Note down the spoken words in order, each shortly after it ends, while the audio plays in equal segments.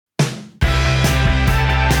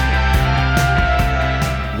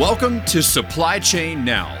Welcome to Supply Chain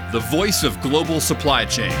Now, the voice of global supply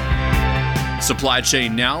chain. Supply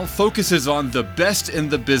Chain Now focuses on the best in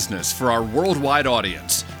the business for our worldwide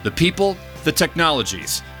audience, the people, the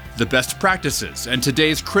technologies, the best practices, and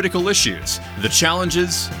today's critical issues, the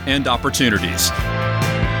challenges and opportunities.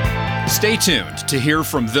 Stay tuned to hear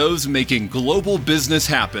from those making global business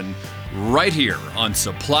happen right here on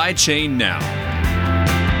Supply Chain Now.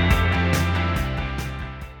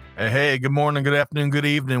 Hey, good morning, good afternoon, good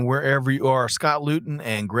evening, wherever you are. Scott Luton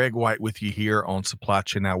and Greg White with you here on Supply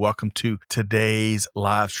Chain Now. Welcome to today's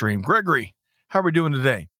live stream. Gregory, how are we doing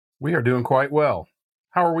today? We are doing quite well.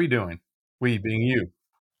 How are we doing? We being you.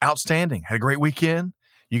 Outstanding. Had a great weekend.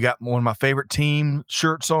 You got one of my favorite team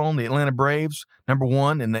shirts on, the Atlanta Braves, number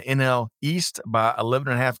one in the NL East by 11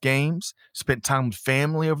 and a half games. Spent time with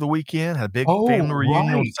family over the weekend. Had a big family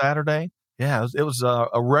reunion on Saturday. Yeah, it was a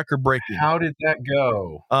record-breaking. How did that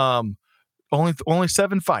go? Only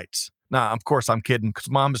 7 fights. Nah, of course I'm kidding because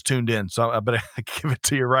Mom is tuned in, so I better give it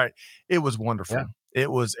to you right. It was wonderful. Yeah, it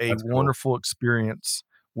was a wonderful experience.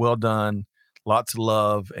 Well done. Lots of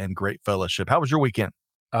love and great fellowship. How was your weekend?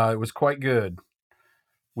 It was quite good.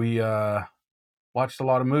 We watched a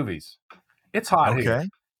lot of movies. It's hot here.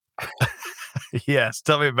 Yes,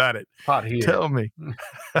 tell me about it. Hot here. Tell me.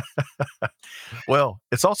 Well,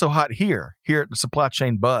 it's also hot here at the Supply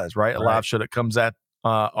Chain Buzz, right? A live show that comes at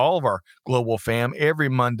all of our global fam every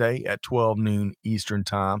Monday at 12 noon Eastern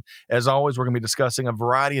time. As always, we're going to be discussing a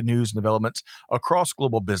variety of news and developments across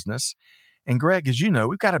global business. And Greg, as you know,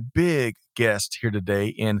 we've got a big guest here today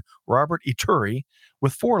in Robert Yturri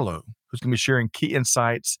with FORLOH, who's going to be sharing key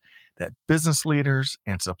insights that business leaders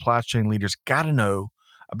and supply chain leaders got to know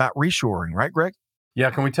about reshoring, right, Greg? Yeah,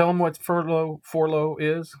 can we tell them what FORLOH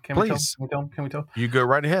is? Please. Can we tell? You go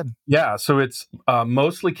right ahead. Yeah, so it's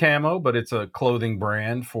mostly camo, but it's a clothing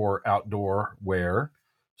brand for outdoor wear.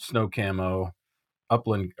 Snow camo,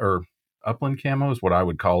 upland camo is what I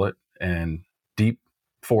would call it, and deep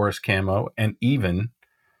forest camo, and even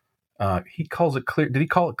he calls it clear. Did he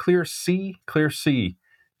call it clear sea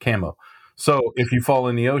camo? So if you fall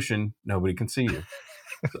in the ocean, nobody can see you.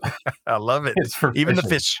 I love it. It's for even fishing. the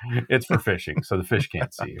fish. It's for fishing, so the fish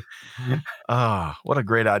can't see you. What a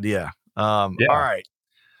great idea. All right.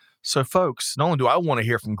 So, folks, not only do I want to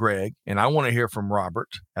hear from Greg, and I want to hear from Robert,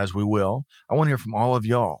 as we will, I want to hear from all of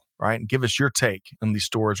y'all, right? And give us your take on these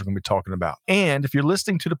stories we're going to be talking about. And if you're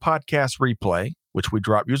listening to the podcast replay, which we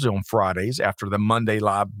drop usually on Fridays after the Monday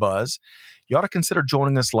live buzz, you ought to consider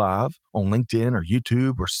joining us live on LinkedIn or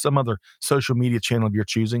YouTube or some other social media channel of your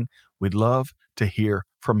choosing. We'd love to hear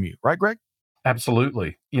from you. Right, Greg?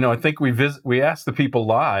 Absolutely. I think we asked the people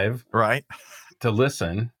live, right, to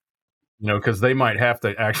listen, because they might have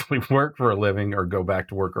to actually work for a living or go back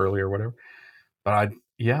to work early or whatever. But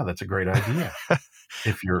that's a great idea.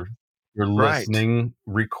 If you're listening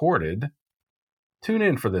recorded, tune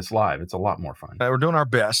in for this live. It's a lot more fun. We're doing our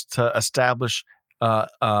best to establish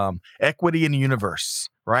equity in the universe,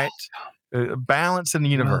 right? Balance in the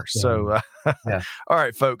universe. So, all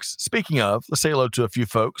right, folks, speaking of, let's say hello to a few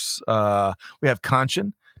folks. We have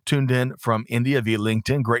Kanchan tuned in from India via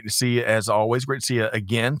LinkedIn. Great to see you as always. Great to see you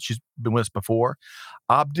again. She's been with us before.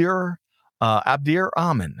 Abdir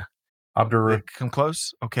Amin. Abdur. Come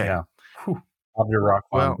close? Okay. Yeah. Abdur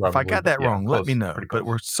well, if I got that wrong, let me know. But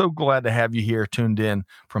we're so glad to have you here tuned in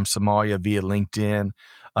from Somalia via LinkedIn.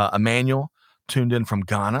 Emmanuel tuned in from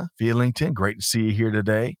Ghana via LinkedIn. Great to see you here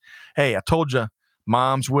today. Hey, I told you,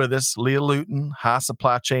 Mom's with us. Leah Luton, high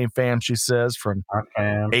supply chain fam, she says, from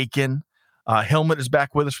Aiken. Helmut is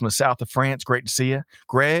back with us from the south of France. Great to see you.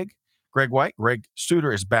 Greg White, Greg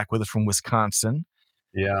Studer is back with us from Wisconsin.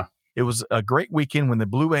 Yeah. It was a great weekend when the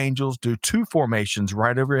Blue Angels do 2 formations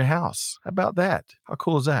right over your house. How about that? How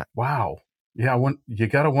cool is that? Wow. Yeah, you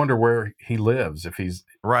got to wonder where he lives. If he's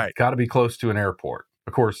got to be close to an airport.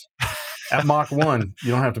 Of course, at Mach 1,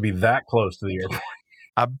 you don't have to be that close to the airport.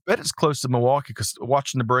 I bet it's close to Milwaukee because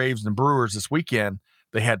watching the Braves and the Brewers this weekend,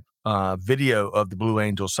 they had video of the Blue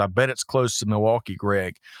Angels. So I bet it's close to Milwaukee,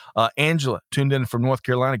 Greg. Angela tuned in from North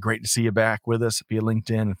Carolina. Great to see you back with us via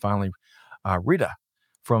LinkedIn. And finally, Rita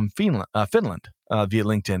from Finland via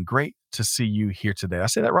LinkedIn. Great to see you here today. I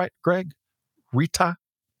say that right, Greg? Rita?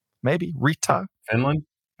 Maybe? Rita? Finland?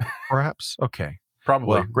 Perhaps? Okay. Probably.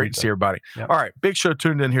 Well, great Rita. to see everybody. Yep. All right. Big show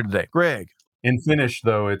tuned in here today. Greg. In Finnish,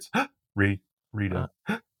 though, it's Rita.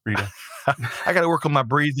 Rita. I got to work on my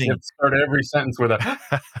breathing. You have to start every sentence with a.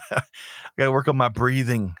 I got to work on my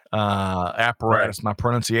breathing apparatus, my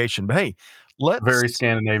pronunciation. But hey, very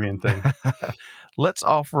Scandinavian thing. Let's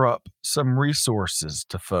offer up some resources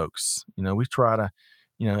to folks. We try to,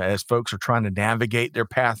 as folks are trying to navigate their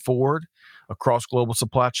path forward across global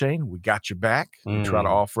supply chain, we got your back. We try to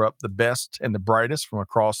offer up the best and the brightest from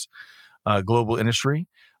across global industry.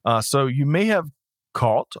 So you may have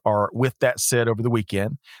caught, or with that said, over the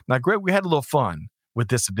weekend. Now, Greg, we had a little fun with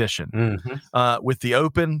this edition, with the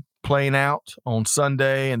Open playing out on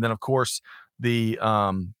Sunday, and then, of course, the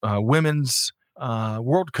Women's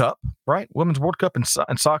World Cup, right? Women's World Cup in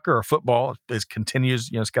soccer or football continues.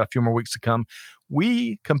 It's got a few more weeks to come.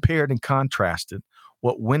 We compared and contrasted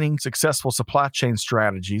what winning successful supply chain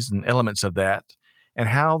strategies and elements of that, and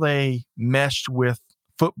how they meshed with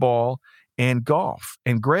football and golf.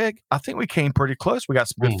 And Greg, I think we came pretty close. We got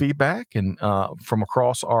some good feedback and from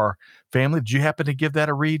across our family. Did you happen to give that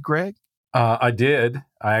a read, Greg? I did.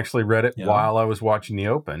 I actually read it while I was watching the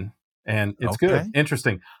Open, and it's good.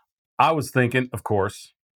 Interesting. I was thinking, of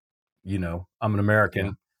course, I'm an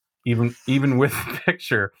American. Even with the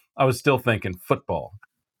picture, I was still thinking football.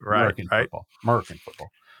 American football.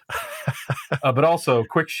 But also,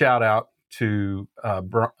 quick shout out to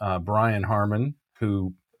Brian Harmon,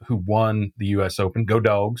 who won the U.S. Open. Go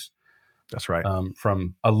Dogs. That's right.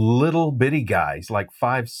 From a little bitty guy. He's like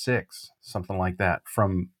 5'6", something like that,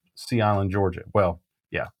 from Sea Island, Georgia. Well,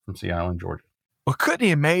 yeah, from Sea Island, Georgia. Well, couldn't he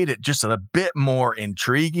have made it just a bit more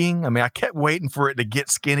intriguing? I mean, I kept waiting for it to get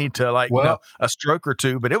skinny to a stroke or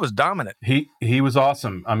two, but it was dominant. He was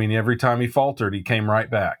awesome. I mean, every time he faltered, he came right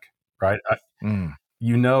back. Right.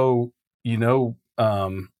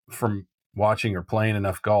 From watching or playing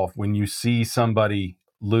enough golf, when you see somebody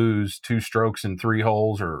lose 2 strokes in 3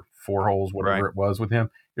 holes or 4 holes, whatever it was with him,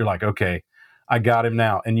 you're like, okay, I got him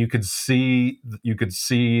now. And you could see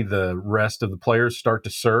the rest of the players start to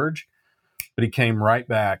surge, but he came right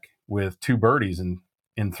back with 2 birdies in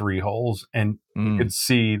 3 holes. And you could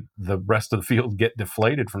see the rest of the field get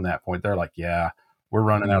deflated from that point. They're like, yeah, we're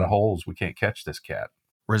running out of holes. We can't catch this cat.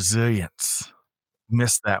 Resilience.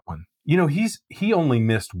 Missed that one. He only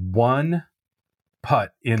missed 1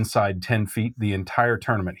 putt inside 10 feet the entire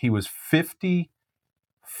tournament. He was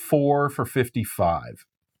 54 for 55.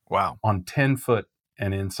 Wow. On 10-foot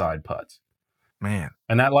and inside putts. Man.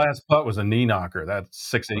 And that last putt was a knee knocker. That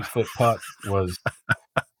 6-8 foot putt was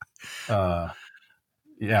that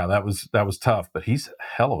was tough, but he's a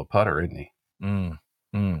hell of a putter, isn't he?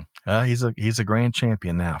 He's a grand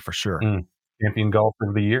champion now for sure. Champion golfer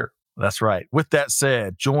of the year. That's right. With that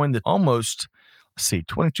said, join the almost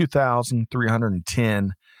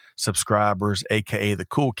 22,310 subscribers, aka the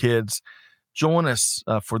cool kids. Join us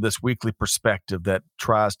for this weekly perspective that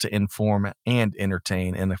tries to inform and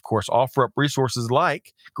entertain, and of course offer up resources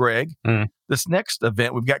like, Greg, this next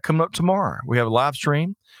event we've got coming up tomorrow. We have a live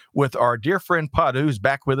stream with our dear friend Padu, who's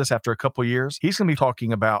back with us after a couple of years. He's going to be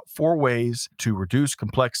talking about 4 ways to reduce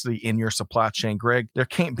complexity in your supply chain. Greg,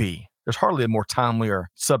 there's hardly a more timelier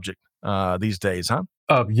subject these days, huh?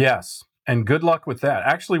 Yes, and good luck with that.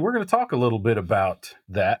 Actually, we're going to talk a little bit about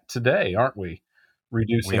that today, aren't we?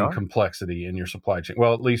 Reducing complexity in your supply chain.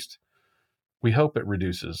 Well, at least we hope it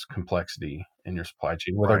reduces complexity in your supply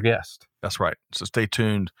chain with our guest. That's right. So stay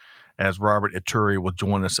tuned as Robert Yturri will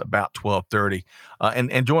join us about 12:30.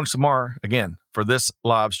 And join us tomorrow, again, for this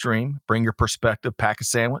live stream. Bring your perspective, pack a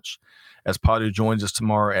sandwich, as Padu joins us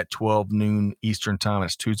tomorrow at 12 noon Eastern Time.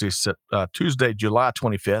 It's Tuesday, July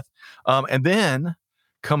 25th. And then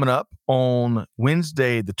coming up on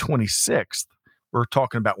Wednesday, the 26th, we're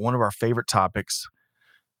talking about one of our favorite topics,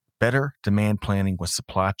 better demand planning with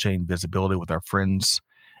supply chain visibility with our friends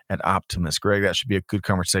at Optimus. Greg, that should be a good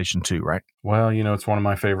conversation too, right? Well, it's one of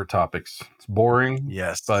my favorite topics. It's boring.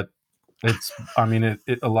 Yes. But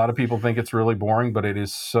a lot of people think it's really boring, but it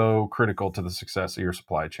is so critical to the success of your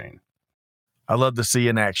supply chain. I love to see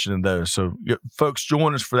in action in those. So folks,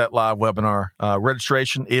 join us for that live webinar.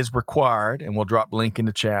 Registration is required, and we'll drop the link in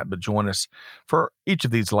the chat, but join us for each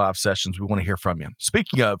of these live sessions. We want to hear from you.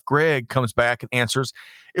 Speaking of, Greg comes back and answers.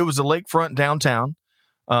 It was a lakefront downtown.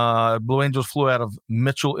 Blue Angels flew out of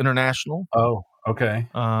Mitchell International. Oh, okay.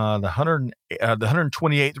 The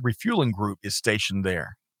 128th Refueling Group is stationed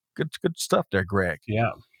there. Good stuff there, Greg.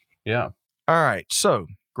 Yeah. All right. So,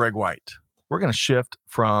 Greg White, we're going to shift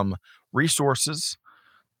from resources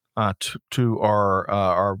to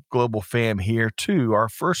our global fam here to our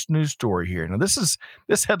first news story here. Now, this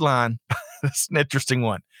headline, this is an interesting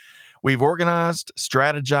one. We've organized,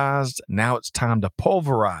 strategized. Now it's time to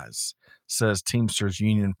pulverize, says Teamsters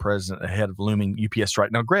Union president ahead of looming UPS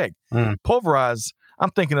strike. Now, Greg, pulverize, I'm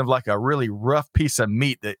thinking of like a really rough piece of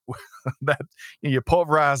meat that you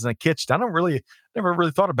pulverize in a kitchen. Never really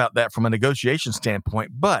thought about that from a negotiation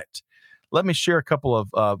standpoint, but let me share a couple of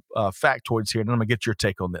factoids here, and then I'm going to get your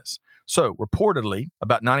take on this. So reportedly,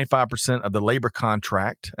 about 95% of the labor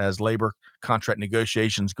contract, as labor contract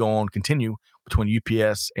negotiations continue between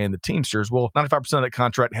UPS and the Teamsters, 95% of that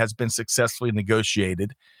contract has been successfully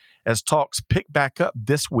negotiated as talks pick back up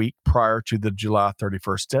this week prior to the July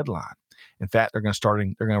 31st deadline. In fact, they're going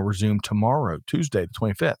to resume tomorrow, Tuesday, the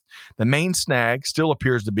 25th. The main snag still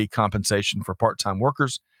appears to be compensation for part-time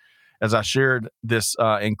workers. As I shared this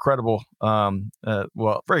incredible,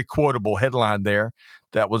 very quotable headline there,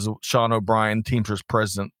 that was Sean O'Brien, Teamsters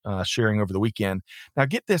president, sharing over the weekend. Now,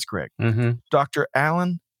 get this, Greg. Mm-hmm. Dr.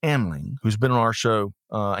 Alan Amling, who's been on our show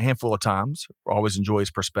a handful of times, always enjoy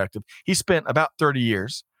his perspective. He spent about 30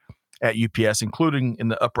 years at UPS, including in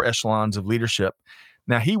the upper echelons of leadership.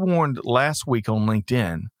 Now, he warned last week on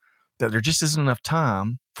LinkedIn that there just isn't enough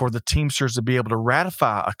time for the Teamsters to be able to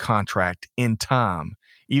ratify a contract in time,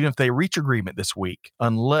 even if they reach agreement this week,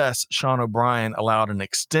 unless Sean O'Brien allowed an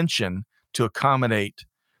extension to accommodate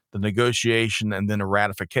the negotiation and then a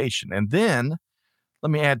ratification. And then, let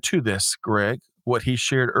me add to this, Greg, what he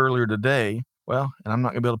shared earlier today. Well, and I'm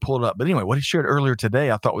not going to be able to pull it up. But anyway, what he shared earlier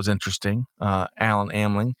today I thought was interesting, Alan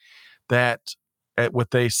Amling, that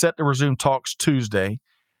what they set to resume talks Tuesday,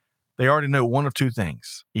 they already know one of two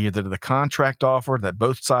things. Either the contract offer that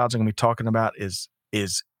both sides are going to be talking about is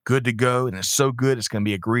good to go, and it's so good it's going to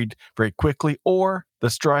be agreed very quickly, or the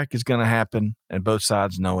strike is going to happen and both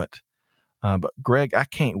sides know it. But Greg, I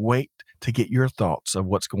can't wait to get your thoughts of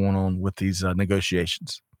what's going on with these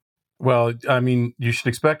negotiations. Well, I mean, you should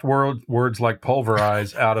expect words like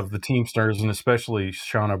pulverize out of the Teamsters, and especially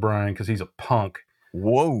Sean O'Brien, because he's a punk.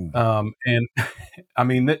 Whoa. And I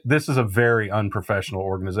mean, this is a very unprofessional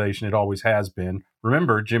organization. It always has been.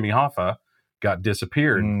 Remember, Jimmy Hoffa got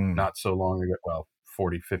disappeared not so long ago. Well,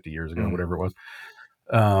 40, 50 years ago, whatever it was,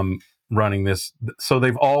 running this. So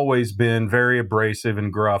they've always been very abrasive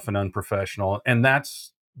and gruff and unprofessional. And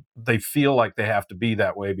they feel like they have to be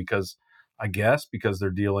that way because they're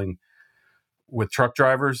dealing with truck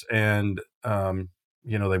drivers and,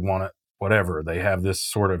 they want it, whatever. They have this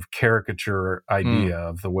sort of caricature idea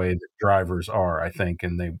of the way that drivers are, I think.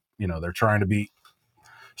 And they're trying to be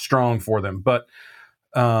strong for them. But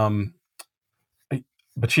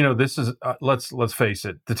this is let's face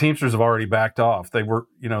it. The Teamsters have already backed off.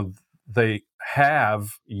 They have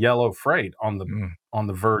Yellow Freight on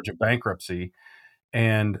the verge of bankruptcy,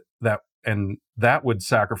 and that would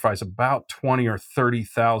sacrifice about 20 or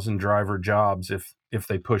 30,000 driver jobs if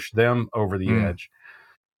they push them over the edge.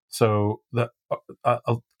 So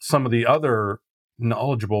some of the other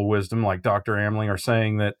knowledgeable wisdom, like Dr. Amling, are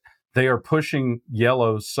saying that they are pushing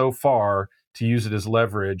Yellow so far to use it as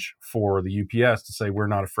leverage for the UPS to say, we're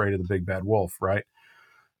not afraid of the big bad wolf, right?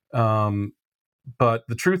 But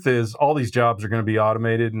the truth is, all these jobs are going to be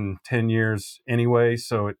automated in 10 years anyway.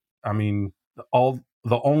 So,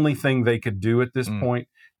 the only thing they could do at this point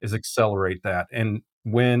is accelerate that. And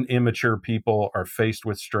when immature people are faced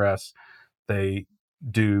with stress, they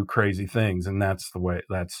do crazy things. And that's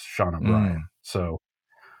Sean O'Brien. So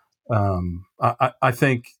I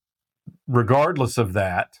think regardless of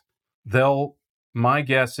that, my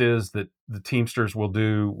guess is that the Teamsters will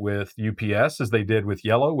do with UPS as they did with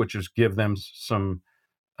Yellow, which is give them some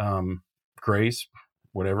grace,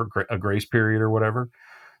 a grace period or whatever,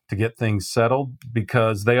 to get things settled,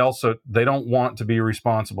 because they don't want to be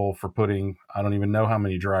responsible for putting, I don't even know how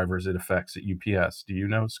many drivers it affects at UPS. Do you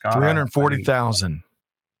know, Scott? 340,000.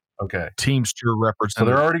 Okay. Teamster representatives. So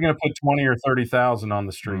they're already going to put 20 or 30,000 on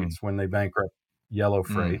the streets when they bankrupt Yellow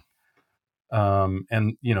Freight.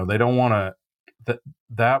 And they don't want to,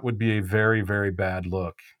 that would be a very, very bad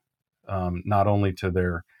look, not only to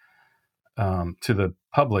the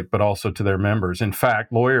public, but also to their members. In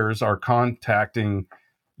fact, lawyers are contacting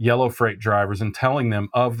Yellow Freight drivers and telling them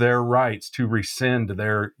of their rights to rescind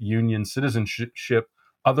their union citizenship.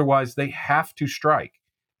 Otherwise, they have to strike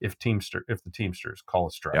if the Teamsters call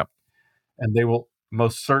a strike. Yep. And they will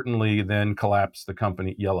most certainly then collapse the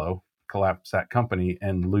company, collapse that company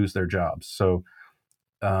and lose their jobs. So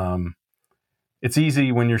it's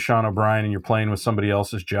easy when you're Sean O'Brien and you're playing with somebody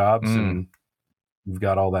else's jobs and you've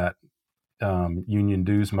got all that union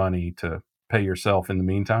dues money to pay yourself in the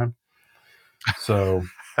meantime. So,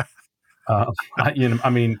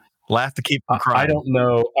 laugh to keep them crying. I don't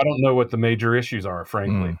know what the major issues are,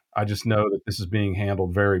 frankly. I just know that this is being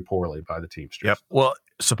handled very poorly by the Teamsters. Yep. Well,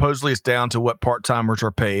 supposedly it's down to what part-timers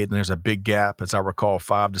are paid, and there's a big gap, as I recall,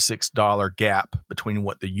 $5 to $6 gap between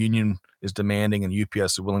what the union is demanding and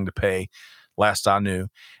UPS is willing to pay, last I knew.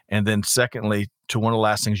 And then secondly, to one of the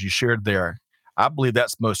last things you shared there, I believe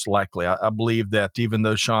that's most likely. I believe that even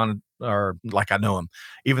though Sean are like I know them.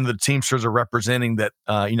 Even the Teamsters are representing that,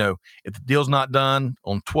 if the deal's not done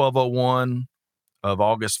on 12/01 of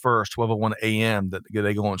August 1st, 12:01 a.m., that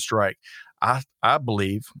they go on strike. I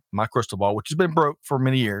believe my crystal ball, which has been broke for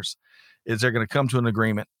many years, is they're going to come to an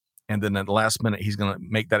agreement, and then at the last minute, he's going to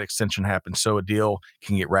make that extension happen so a deal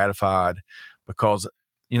can get ratified because,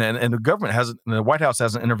 and the government the White House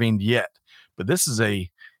hasn't intervened yet. But this is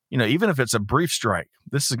even if it's a brief strike,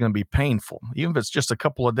 this is going to be painful, even if it's just a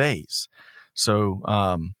couple of days. So,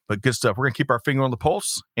 but good stuff. We're going to keep our finger on the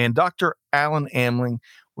pulse. And Dr. Alan Amling,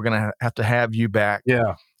 we're going to have you back.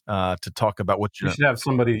 Yeah. To talk about what you should have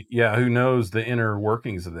somebody, who knows the inner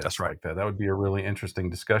workings of this. That's right. Like that. That would be a really interesting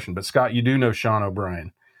discussion. But Scott, you do know Sean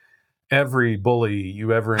O'Brien. Every bully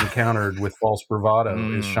you ever encountered with false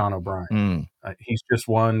bravado is Sean O'Brien. He's just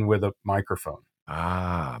one with a microphone.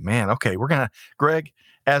 Ah, man. Okay. Greg,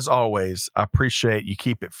 as always, I appreciate you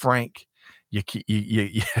keep it frank. You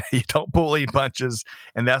don't pull any punches,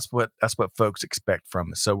 and that's what folks expect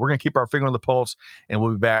from us. So we're going to keep our finger on the pulse, and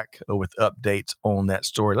we'll be back with updates on that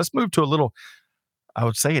story. Let's move to a little, I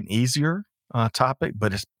would say, an easier topic,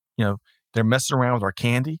 but it's they're messing around with our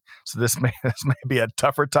candy, so this may be a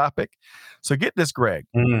tougher topic. So get this, Greg,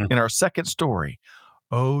 in our second story.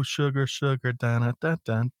 Oh, sugar, sugar, dun dun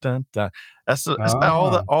dun dun dun. That's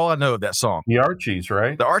all I know of that song. The Archies,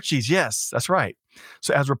 right? The Archies, yes, that's right.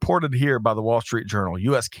 So, as reported here by the Wall Street Journal,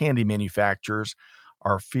 U.S. candy manufacturers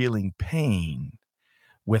are feeling pain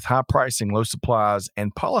with high pricing, low supplies,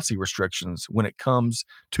 and policy restrictions when it comes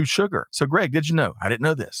to sugar. So, Greg, did you know? I didn't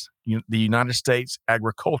know this. The United States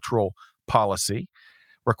agricultural policy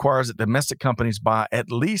requires that domestic companies buy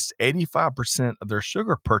at least 85% of their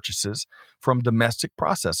sugar purchases from domestic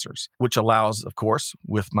processors, which allows, of course,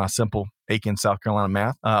 with my simple Aiken, South Carolina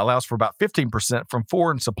math, allows for about 15% from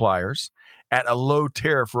foreign suppliers at a low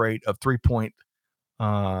tariff rate of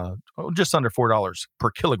just under $4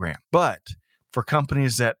 per kilogram. But for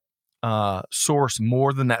companies that source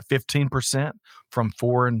more than that 15% from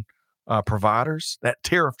foreign providers, that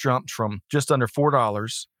tariff jumps from just under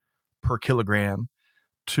 $4 per kilogram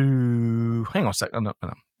to, hang on a second. No.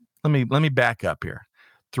 Let me back up here.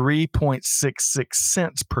 3.66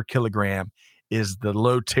 cents per kilogram is the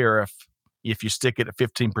low tariff if you stick it at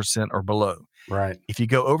 15% or below. Right. If you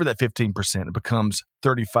go over that 15%, it becomes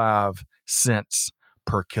 35 cents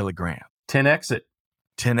per kilogram. 10x it.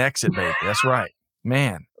 10x it, baby. That's right.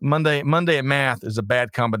 Man, Monday at math is a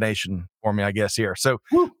bad combination for me, I guess, here. So,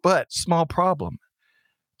 but small problem.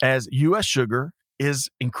 As U.S. sugar is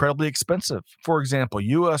incredibly expensive. For example,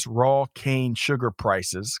 U.S. raw cane sugar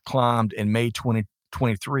prices climbed in May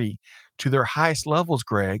 2023 to their highest levels,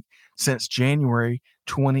 Greg, since January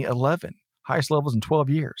 2011. Highest levels in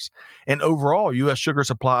 12 years. And overall, U.S. sugar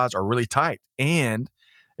supplies are really tight and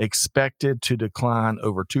expected to decline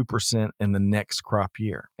over 2% in the next crop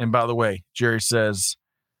year. And by the way, Jerry says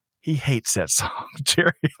he hates that song.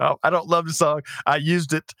 Jerry, I don't love the song. I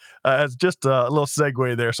used it as just a little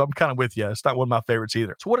segue there, so I'm kind of with you. It's not one of my favorites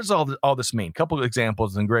either. So what does all this mean? A couple of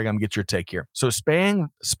examples, and Greg, I'm going to get your take here. So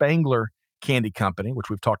Spangler Candy Company, which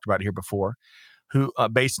we've talked about here before, who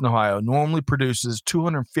based in Ohio, normally produces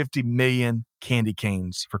 250 million candy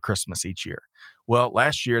canes for Christmas each year. Well,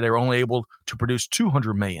 last year, they were only able to produce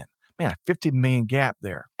 200 million. Man, a 50 million gap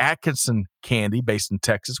there. Atkinson Candy, based in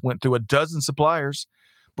Texas, went through a dozen suppliers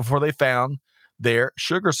before they found their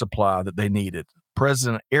sugar supply that they needed.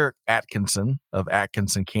 President Eric Atkinson of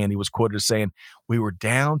Atkinson Candy was quoted as saying, "We were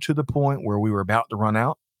down to the point where we were about to run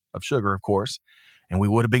out of sugar, of course, and we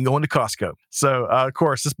would have been going to Costco." So, of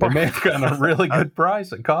course, this part may have gotten a really good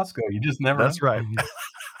price at Costco. You just never That's right.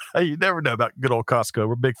 You never know about good old Costco.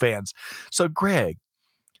 We're big fans. So, Greg,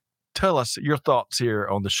 tell us your thoughts here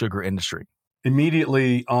on the sugar industry.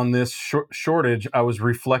 Immediately on this shortage, I was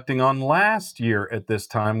reflecting on last year at this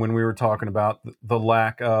time when we were talking about the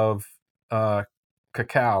lack of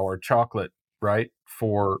cacao or chocolate, right,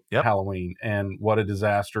 for Halloween, and what a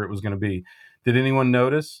disaster it was going to be. Did anyone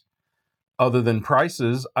notice? Other than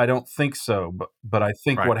prices, I don't think so. But I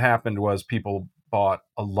think what happened was people bought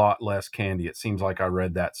a lot less candy. It seems like I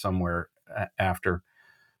read that somewhere after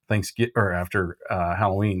Thanksgiving or after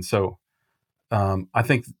Halloween. So I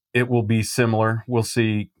think it will be similar. We'll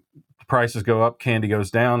see prices go up, candy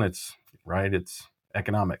goes down. It's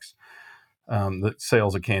economics. The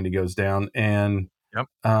sales of candy goes down, and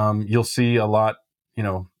you'll see a lot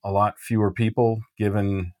fewer people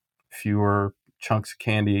given fewer chunks of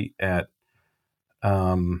candy at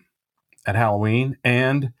Halloween.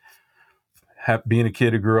 And being a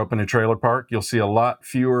kid who grew up in a trailer park, you'll see a lot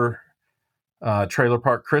fewer trailer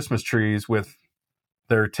park Christmas trees with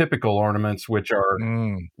their typical ornaments, which are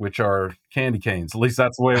candy canes. At least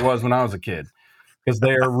that's the way it was when I was a kid, because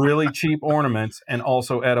they are really cheap ornaments and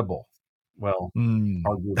also edible. Well,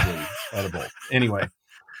 arguably edible. Anyway,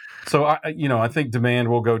 so I think demand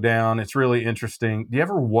will go down. It's really interesting. Do you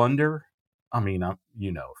ever wonder? I mean, if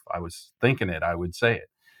I was thinking it, I would say it.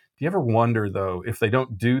 Do you ever wonder, though, if they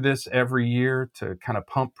don't do this every year to kind of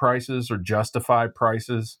pump prices or justify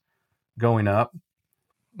prices going up?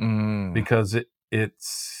 Because it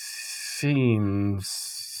seems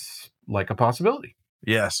like a possibility.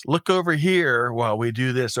 Yes. Look over here while we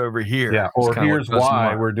do this over here. Yeah. Or here's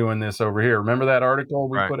why we're doing this over here. Remember that article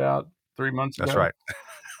we put out 3 months ago? That's right.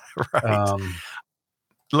 Right.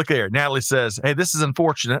 Look there. Natalie says, hey, this is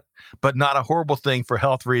unfortunate, but not a horrible thing for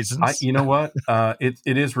health reasons. You know what? It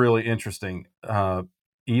is really interesting.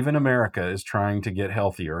 Even America is trying to get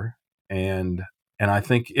healthier. And I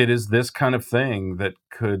think it is this kind of thing that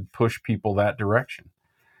could push people that direction.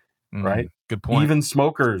 Right? Good point. Even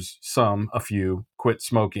smokers, a few, quit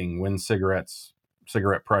smoking when cigarette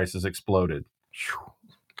prices exploded.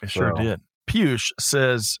 They sure did. Piyush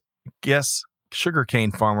says, yes,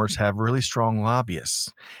 sugarcane farmers have really strong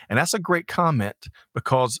lobbyists. And that's a great comment,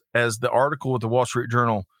 because as the article with the Wall Street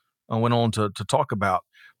Journal went on to talk about,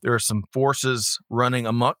 there are some forces running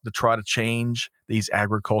amok to try to change these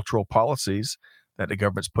agricultural policies that the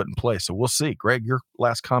government's put in place. So we'll see. Greg, your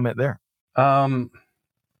last comment there.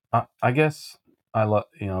 I guess I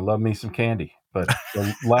love me some candy, but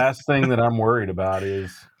the last thing that I'm worried about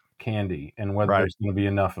is candy and whether there's going to be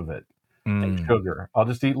enough of it, and sugar. I'll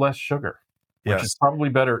just eat less sugar, which is probably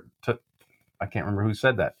better I can't remember who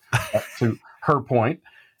said that, to her point.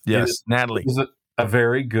 Yes, Natalie. Is a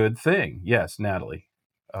very good thing. Yes, Natalie.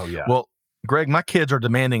 Oh, yeah. Well, Greg, my kids are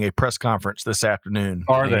demanding a press conference this afternoon.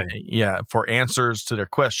 Are they? Yeah, for answers to their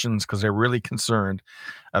questions, because they're really concerned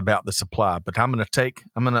about the supply. But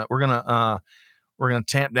we're gonna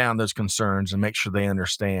tamp down those concerns and make sure they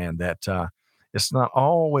understand that it's not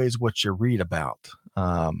always what you read about.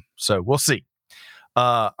 So we'll see.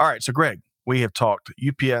 All right. So Greg, we have talked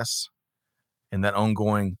UPS and that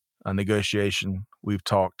ongoing negotiation. We've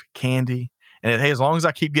talked candy, and hey, as long as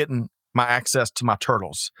I keep getting my access to my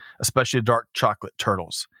turtles, especially dark chocolate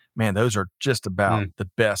turtles, man, those are just about the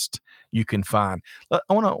best you can find. I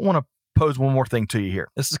want to pose one more thing to you here.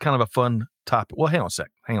 This is kind of a fun topic. Well, hang on a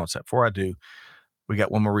sec. Before I do, we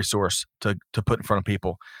got one more resource to put in front of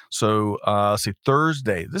people. So let's see,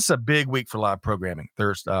 Thursday. This is a big week for live programming.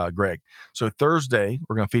 Greg. So Thursday,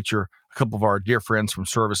 we're going to feature a couple of our dear friends from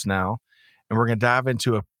ServiceNow, and we're going to dive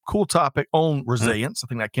into a cool topic on resilience. I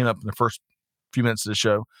think that came up in the first few minutes of the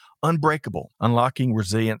show. Unbreakable, unlocking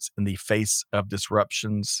resilience in the face of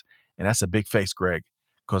disruptions. And that's a big face, Greg,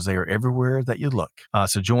 because they are everywhere that you look.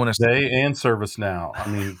 So join us. They and ServiceNow. I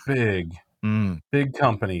mean, big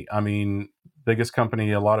company. I mean, biggest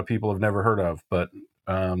company a lot of people have never heard of, but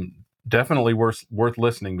definitely worth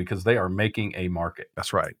listening, because they are making a market.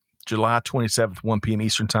 That's right. July 27th, 1 p.m.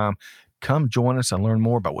 Eastern Time. Come join us and learn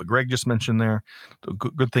more about what Greg just mentioned there, the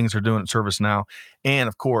good things they're doing at ServiceNow, and,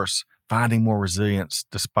 of course, finding more resilience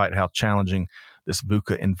despite how challenging this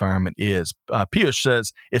VUCA environment is. Piyush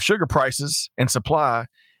says, if sugar prices and supply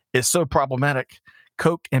is so problematic,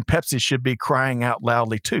 Coke and Pepsi should be crying out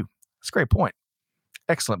loudly too. That's a great point.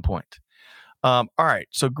 Excellent point. All right.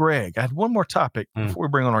 So, Greg, I had one more topic before we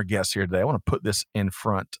bring on our guests here today. I want to put this in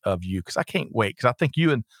front of you because I can't wait, because I think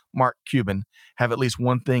you and Mark Cuban have at least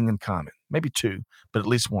one thing in common. Maybe two, but at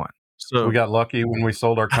least one. So we got lucky when we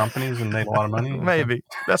sold our companies and made a lot of money. Maybe.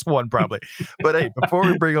 That's one probably. But hey, before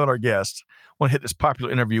we bring on our guest, I want to hit this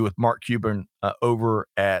popular interview with Mark Cuban over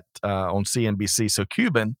at on CNBC. So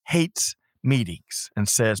Cuban hates meetings and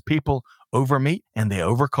says people overmeet and they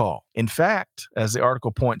overcall. In fact, as the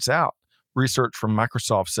article points out, research from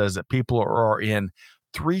Microsoft says that people are in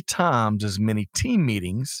 3 times as many team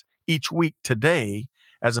meetings each week today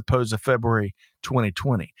as opposed to February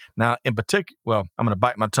 2020. Now, in particular, well, I'm going to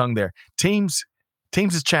bite my tongue there. Teams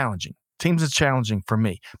is challenging. Teams is challenging for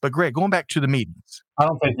me. But Greg, going back to the meetings. I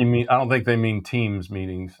don't think they mean Teams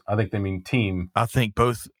meetings. I think they mean team. I think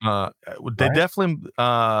both. They definitely.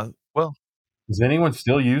 Well, does anyone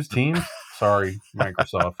still use Teams? Sorry,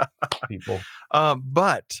 Microsoft people.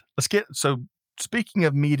 But let's get. So speaking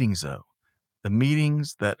of meetings, though, the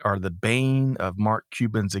meetings that are the bane of Mark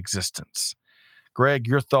Cuban's existence. Greg,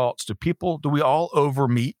 your thoughts? Do we all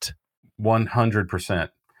overmeet? 100%.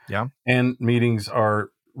 Yeah. And meetings are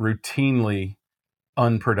routinely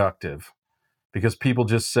unproductive because people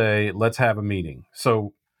just say, let's have a meeting.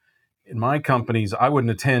 So in my companies, I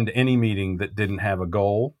wouldn't attend any meeting that didn't have a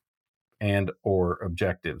goal and or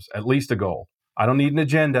objectives, at least a goal. I don't need an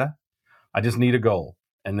agenda. I just need a goal.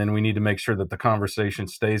 And then we need to make sure that the conversation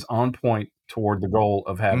stays on point toward the goal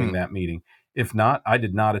of having that meeting. If not, I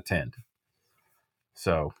did not attend.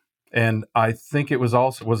 So, and I think it was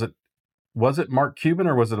also, was it Mark Cuban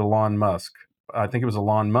or was it Elon Musk? I think it was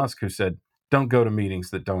Elon Musk who said, don't go to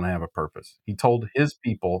meetings that don't have a purpose. He told his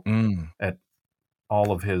people at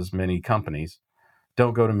all of his many companies,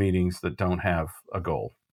 don't go to meetings that don't have a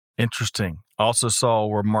goal. Interesting. Also saw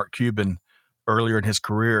where Mark Cuban earlier in his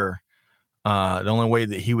career, the only way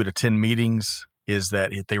that he would attend meetings is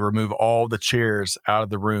that they remove all the chairs out of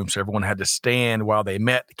the room. So everyone had to stand while they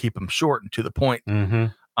met to keep them short and to the point.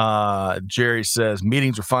 Jerry says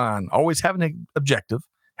meetings are fine. Always have an objective,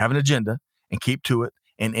 have an agenda, and keep to it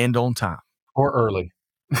and end on time. Or early.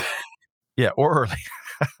 Yeah, or early.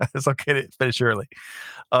 It's okay to finish early.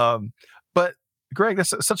 But Greg,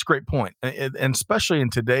 that's such a great point. And especially in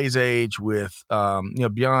today's age with,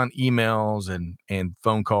 beyond emails and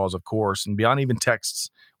phone calls, of course, and beyond even texts,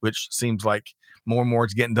 which seems like more and more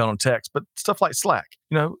is getting done on text, but stuff like Slack,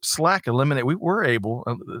 Slack we're able,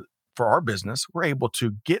 for our business, we're able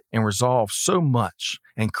to get and resolve so much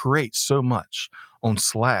and create so much on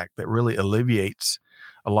Slack that really alleviates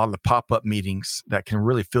a lot of the pop-up meetings that can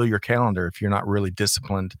really fill your calendar if you're not really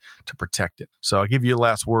disciplined to protect it. So I'll give you a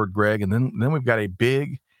last word, Greg, and then we've got a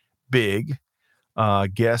big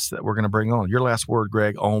guest that we're going to bring on. Your last word,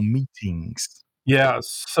 Greg, on meetings. Yeah.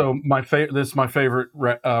 So this is my favorite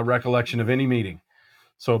recollection of any meeting.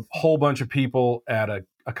 So a whole bunch of people at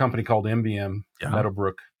a company called MBM,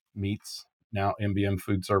 Meadowbrook Meats, now MBM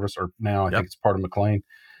Food Service, or now I think it's part of McLean.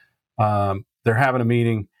 They're having a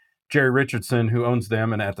meeting. Jerry Richardson, who owns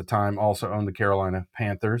them and at the time also owned the Carolina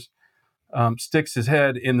Panthers, sticks his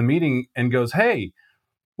head in the meeting and goes, "Hey,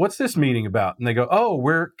 what's this meeting about?" And they go, "Oh,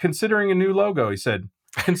 we're considering a new logo." He said,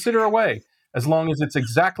 "Consider away, as long as it's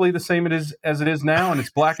exactly the same as it is now and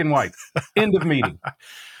it's black and white." End of meeting.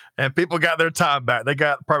 And people got their time back. They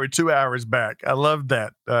got probably 2 hours back. I love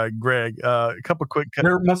that, Greg. A couple quick.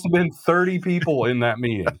 There must have been 30 people in that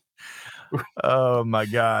meeting. Oh my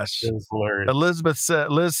gosh. It was hilarious.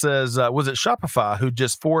 Liz says, was it Shopify who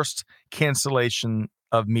just forced cancellation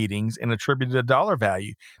of meetings and attributed a dollar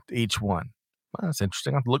value to each one? Well, that's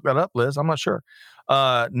interesting. I have to look that up, Liz. I'm not sure.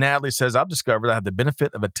 Natalie says, I've discovered I have the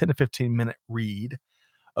benefit of a 10 to 15 minute read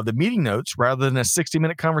of the meeting notes rather than a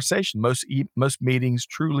 60-minute conversation. Most meetings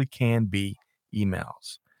truly can be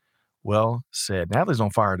emails. Well said. Natalie's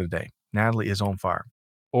on fire today. Natalie is on fire.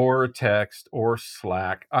 Or text or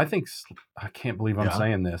Slack. I can't believe I'm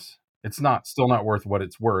saying this. It's still not worth what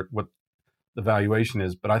it's worth, what the valuation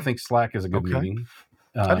is, but I think Slack is a good meeting.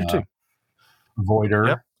 I do too. Voider,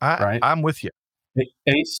 yep. right? I'm with you.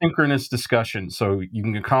 Asynchronous discussion. So you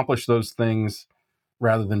can accomplish those things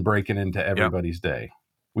rather than breaking into everybody's day.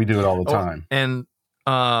 We do it all the time. And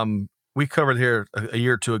we covered here a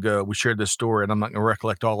year or two ago. We shared this story, and I'm not going to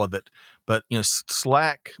recollect all of it. But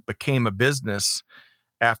Slack became a business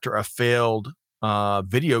after a failed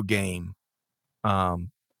video game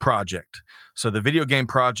project. So the video game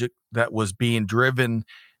project that was being driven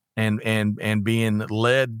and being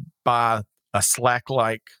led by a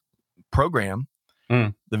Slack-like program,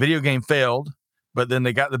 the video game failed. But then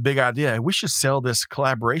they got the big idea: we should sell this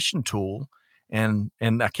collaboration tool. And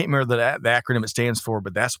I can't remember the acronym it stands for,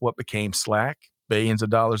 but that's what became Slack billions of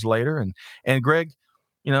dollars later. And Greg,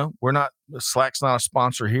 Slack's not a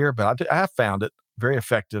sponsor here, but I have found it very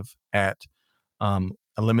effective at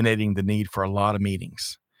eliminating the need for a lot of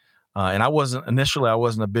meetings. And I wasn't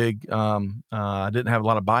a big, I didn't have a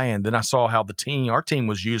lot of buy-in. Then I saw how our team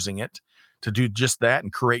was using it to do just that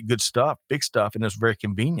and create good stuff, big stuff. And it was very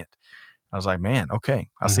convenient. I was like, man, okay,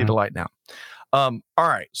 I see the light now. All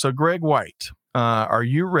right. So Greg White, are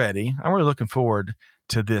you ready? I'm really looking forward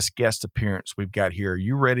to this guest appearance we've got here. Are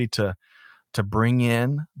you ready to bring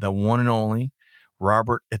in the one and only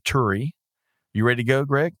Robert Yturri? You ready to go,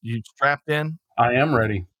 Greg? You strapped in? I am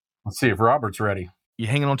ready. Let's see if Robert's ready. You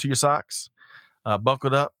hanging on to your socks?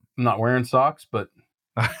 Buckled up? I'm not wearing socks, but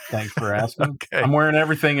thanks for asking. Okay. I'm wearing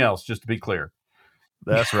everything else, just to be clear.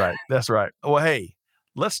 That's right. That's right. Well, hey,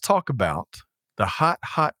 let's talk about the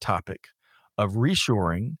hot topic of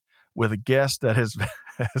reshoring with a guest that has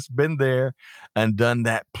been there and done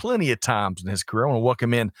that plenty of times in his career. I want to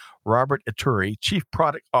welcome in Robert Yturri, Chief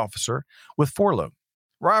Product Officer with FORLOH.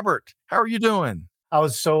 Robert, how are you doing? I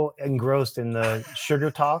was so engrossed in the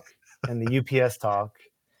sugar talk and the UPS talk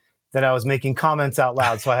that I was making comments out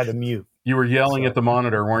loud, so I had to mute. You were yelling at the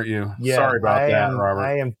monitor, weren't you? Yeah, sorry about that,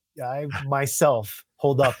 Robert. I myself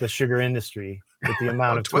hold up the sugar industry with the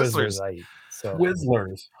amount of Twizzlers I eat. So.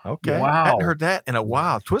 Twizzlers. Okay. Wow. I hadn't heard that in a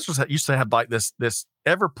while. Twizzlers used to have like this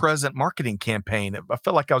ever-present marketing campaign. I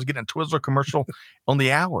felt like I was getting a Twizzler commercial on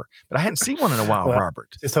the hour, but I hadn't seen one in a while,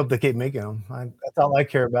 Robert. Just hope they keep making them. That's all I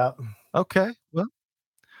care about. Okay.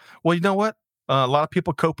 Well, you know what? A lot of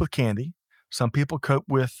people cope with candy. Some people cope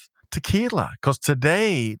with tequila, because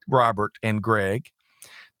today, Robert and Greg,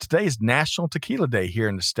 today is National Tequila Day here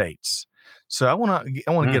in the States. So I want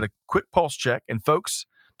to get a quick pulse check. And folks,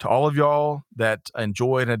 to all of y'all that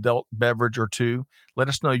enjoy an adult beverage or two, let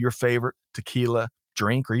us know your favorite tequila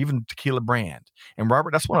drink or even tequila brand. And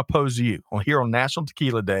Robert, that's what I pose to you here on National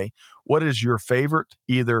Tequila Day. What is your favorite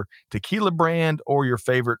either tequila brand or your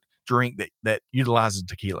favorite drink that utilizes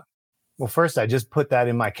tequila? Well, first, I just put that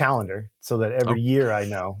in my calendar so that every year I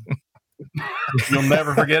know. You'll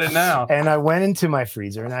never forget it now. And I went into my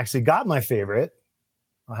freezer and actually got my favorite.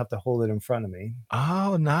 I'll have to hold it in front of me.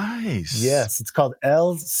 Oh, nice. Yes, it's called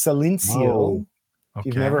El Silencio. Whoa. If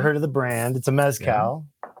you've never heard of the brand, it's a mezcal,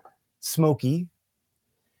 smoky.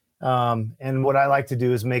 And what I like to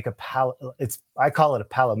do is make I call it a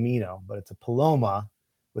palomino, but it's a paloma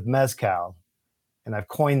with mezcal. And I've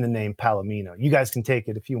coined the name Palomino. You guys can take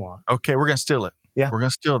it if you want. Okay, we're going to steal it. Yeah. We're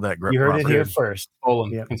going to steal that. You heard it here first.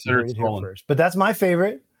 Stolen. Consider it stolen. First. But that's my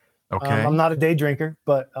favorite. Okay. I'm not a day drinker,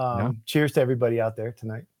 but cheers to everybody out there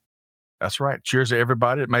tonight. That's right. Cheers to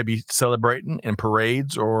everybody that may be celebrating in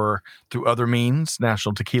parades or through other means,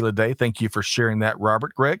 National Tequila Day. Thank you for sharing that,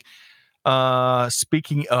 Robert. Greg,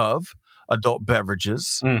 speaking of adult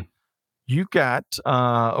beverages, you got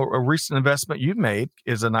a recent investment you've made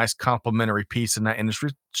is a nice complementary piece in that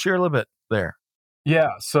industry. Share a little bit there.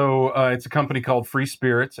 Yeah. So it's a company called Free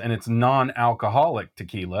Spirits, and it's non-alcoholic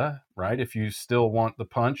tequila, right? If you still want the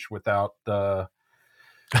punch without the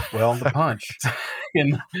punch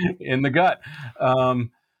in the gut.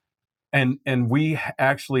 And we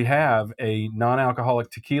actually have a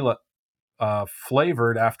non-alcoholic tequila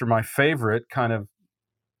flavored after my favorite kind of,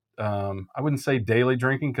 I wouldn't say daily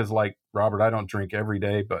drinking, because like Robert, I don't drink every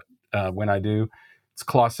day, but when I do, it's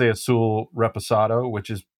Clase Azul Reposado,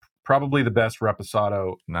 which is probably the best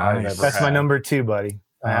Reposado I've ever had. That's my number 2, buddy.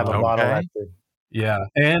 I have a bottle left. Yeah,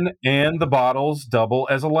 and the bottles double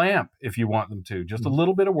as a lamp if you want them to. Just a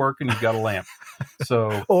little bit of work and you've got a lamp.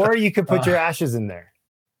 So, or you could put your ashes in there.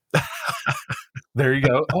 There you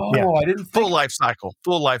go. Oh, I didn't think. Full life cycle.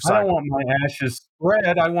 I don't want my ashes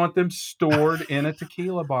spread. I want them stored in a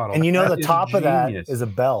tequila bottle. And you know, the top of that is a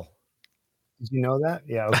bell. Did you know that?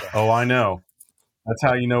 Yeah. Okay. Oh, I know. That's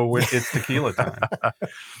how you know it's tequila time.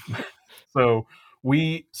 So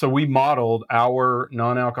we modeled our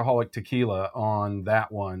non-alcoholic tequila on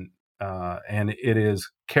that one, and it is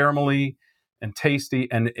caramelly and tasty.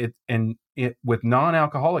 And it with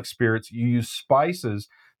non-alcoholic spirits, you use spices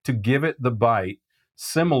to give it the bite,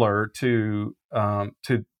 similar to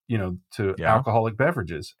alcoholic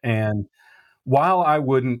beverages. And while I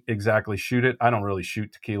wouldn't exactly shoot it, I don't really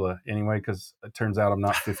shoot tequila anyway, because it turns out I'm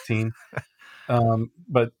not 15.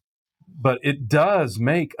 But it does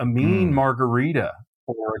make a mean margarita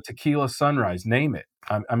or a tequila sunrise, name it.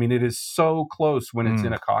 I mean, it is so close when it's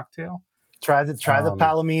in a cocktail. Try the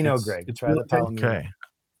Palomino, Greg. Try the Palomino. Okay.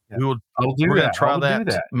 Yeah. We're going to try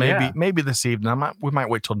that. Maybe this evening. We might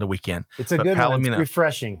wait till the weekend. It's a good one. It's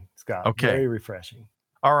refreshing, Scott. Okay. Very refreshing.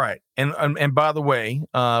 All right. And by the way,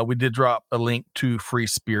 we did drop a link to Free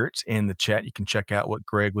Spirits in the chat. You can check out what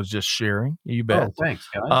Greg was just sharing. You bet. Oh, thanks,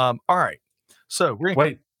 guys. All right. So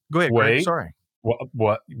wait. Go ahead, Greg. Sorry.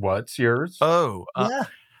 What's yours? Oh, yeah.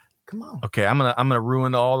 Come on. Okay, I'm gonna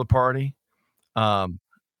ruin all the party. I'm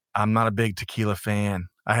not a big tequila fan.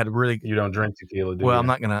 You don't drink tequila, do you? Well, I'm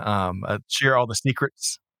not gonna share all the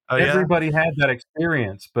secrets. Everybody had that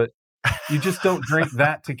experience, but you just don't drink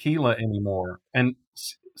that tequila anymore. And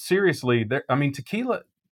seriously, tequila.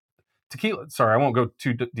 Sorry, I won't go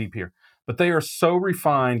too deep here, but they are so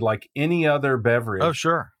refined, like any other beverage. Oh,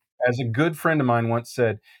 sure. As a good friend of mine once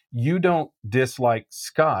said, you don't dislike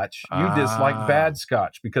scotch, you dislike bad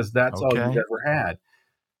scotch, because that's all you've ever had.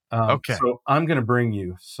 So I'm going to bring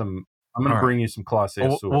you some. I'm going to bring you some Clase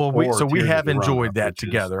Azul. Well, we have enjoyed that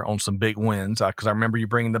together on some big wins, because I remember you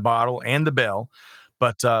bringing the bottle and the bell.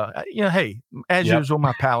 But hey, as usual,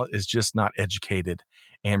 my palate is just not educated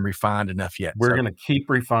and refined enough yet. We're going to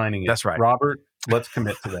keep refining it. That's right, Robert. Let's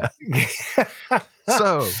commit to that.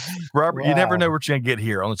 So, Robert, you never know what you're going to get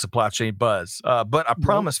here on the Supply Chain Buzz. But I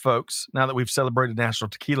promise, folks, now that we've celebrated National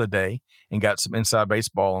Tequila Day and got some inside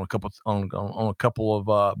baseball on a couple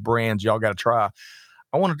of brands y'all got to try,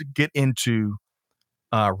 I wanted to get into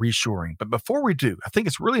reshoring. But before we do, I think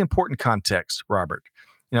it's really important context, Robert.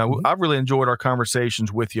 I've really enjoyed our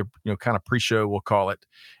conversations with you, kind of pre-show, we'll call it,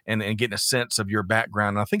 and getting a sense of your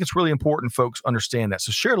background. And I think it's really important folks understand that.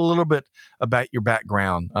 So share a little bit about your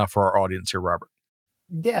background for our audience here, Robert.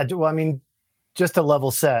 Yeah. Well, I mean, just to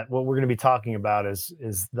level set, what we're going to be talking about is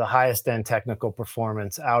the highest end technical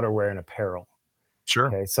performance outerwear and apparel. Sure.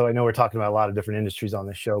 Okay. So I know we're talking about a lot of different industries on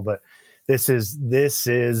this show, but this is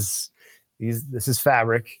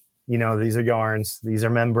fabric. These are yarns, these are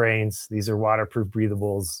membranes, these are waterproof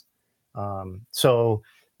breathables. So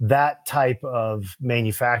that type of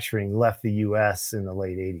manufacturing left the US in the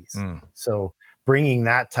late 80s. So bringing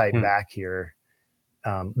that type back here,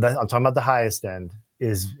 I'm talking about the highest end,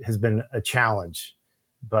 has been a challenge,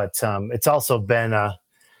 but it's also been a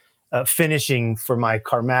finishing for my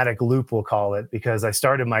karmatic loop, we'll call it, because I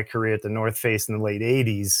started my career at the North Face in the late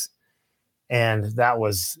 80s, and that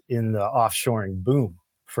was in the offshoring boom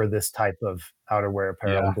for this type of outerwear,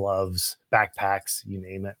 apparel, gloves, backpacks, you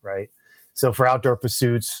name it, right? So for outdoor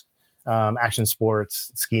pursuits, action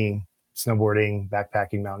sports, skiing, snowboarding,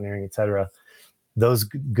 backpacking, mountaineering, etc., those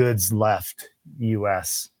goods left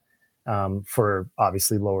U.S. For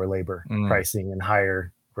obviously lower labor pricing and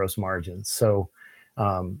higher gross margins. So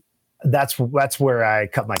that's where I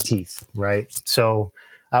cut my teeth, right? So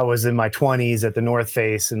I was in my 20s at the North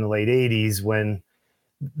Face in the late 80s when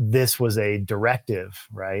this was a directive,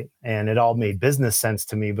 right? And it all made business sense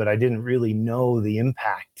to me, but I didn't really know the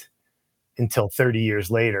impact until 30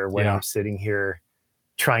 years later when I'm sitting here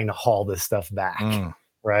trying to haul this stuff back,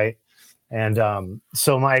 right? And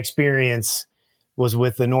so my experience was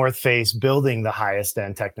with the North Face building the highest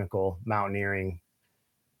end technical mountaineering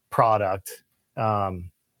product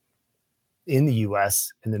in the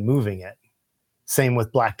US and then moving it. Same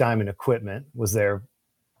with Black Diamond Equipment, was there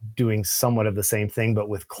doing somewhat of the same thing, but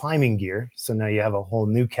with climbing gear. So now you have a whole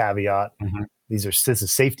new caveat. This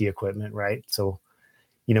is safety equipment, right? So,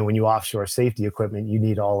 when you offshore safety equipment, you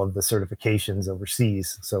need all of the certifications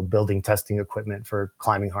overseas. So building testing equipment for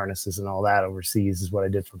climbing harnesses and all that overseas is what I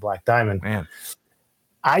did for Black Diamond. Man,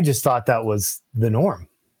 I just thought that was the norm.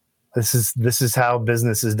 This is how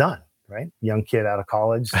business is done, right? Young kid out of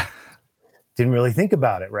college, didn't really think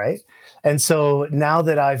about it, right? And so now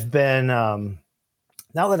that I've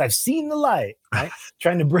seen the light, right,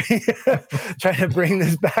 trying to bring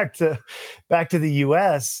this back to the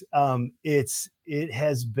U.S., it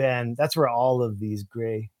has been, that's where all of these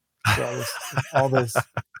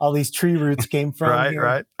all these tree roots came from.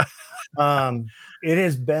 Right. It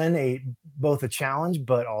has been both a challenge,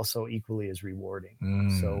 but also equally as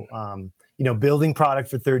rewarding. So, building product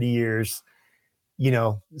for 30 years,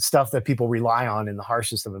 stuff that people rely on in the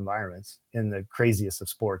harshest of environments, in the craziest of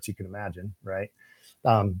sports you can imagine, right?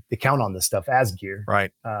 They count on this stuff as gear.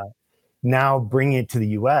 Right. Now bringing it to the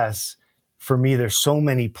US, for me, there's so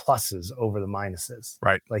many pluses over the minuses.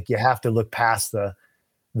 Right. Like you have to look past the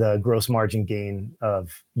gross margin gain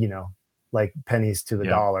of, like pennies to the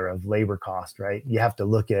dollar of labor cost, right? You have to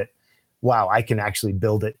look at, wow, I can actually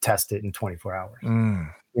build it, test it in 24 hours.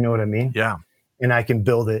 You know what I mean? Yeah. And I can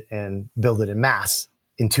build it in mass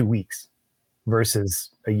in 2 weeks versus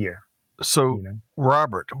a year. So,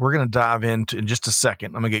 Robert, we're going to dive into in just a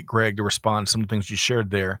second. I'm going to get Greg to respond to some of the things you shared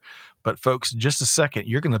there. But folks, in just a second,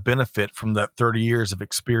 you're going to benefit from that 30 years of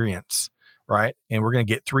experience, right? And we're going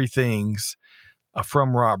to get 3 things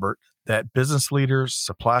from Robert that business leaders,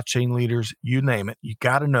 supply chain leaders, you name it, you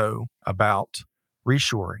got to know about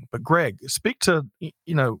reshoring. But Greg, speak to,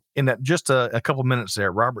 in that just a couple minutes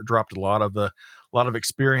there, Robert dropped a lot of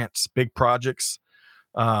experience, big projects.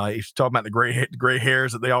 He's talking about the gray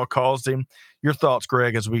hairs that they all caused him. Your thoughts,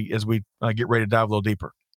 Greg, as we get ready to dive a little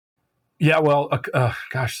deeper. Yeah, well,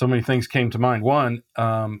 gosh, so many things came to mind. One,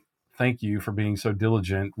 thank you for being so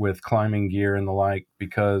diligent with climbing gear and the like,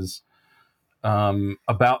 because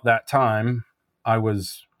about that time, I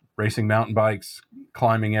was racing mountain bikes,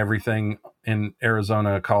 climbing everything in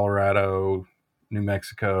Arizona, Colorado, New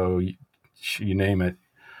Mexico, you name it,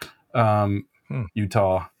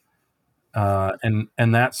 Utah. And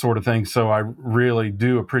that sort of thing. So I really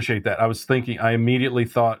do appreciate that. I immediately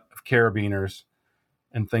thought of carabiners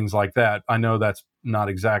and things like that. I know that's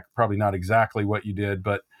probably not exactly what you did,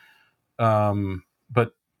 but the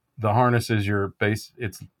harness is your base.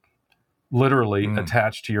 It's literally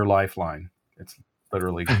attached to your lifeline. It's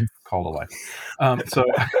literally called a lifeline. So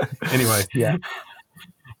anyway, yeah.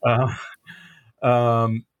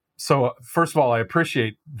 So first of all, I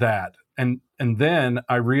appreciate that. And then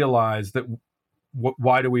I realized that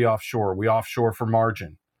why do we offshore? We offshore for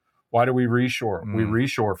margin. Why do we reshore? We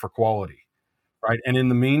reshore for quality, right? And in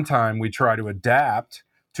the meantime, we try to adapt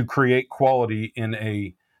to create quality in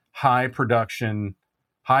a high production,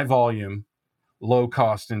 high volume, low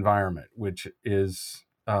cost environment, which is,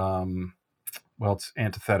 it's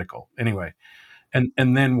antithetical anyway. And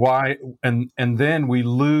then then we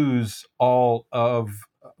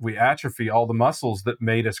atrophy all the muscles that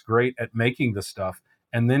made us great at making the stuff.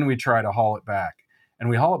 And then we try to haul it back. And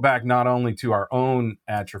we haul it back not only to our own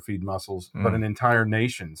atrophied muscles, but an entire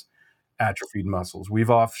nation's atrophied muscles. We've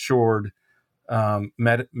offshored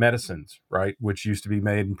medicines, right, which used to be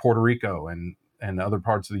made in Puerto Rico and other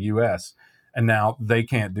parts of the U.S. And now they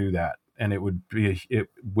can't do that. And it would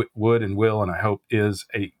and will, and I hope is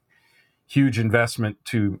a huge investment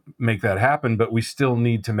to make that happen. But we still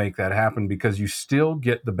need to make that happen because you still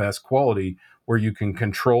get the best quality where you can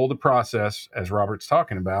control the process, as Robert's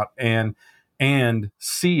talking about, and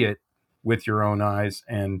see it with your own eyes,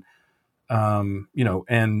 and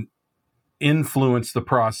and influence the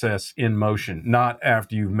process in motion, not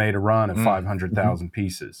after you've made a run of 500,000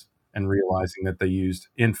 pieces and realizing that they used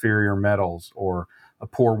inferior metals or a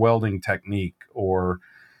poor welding technique or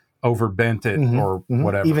overbent it or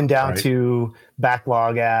whatever. Even down to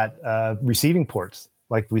backlog at receiving ports,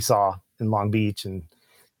 like we saw in Long Beach, and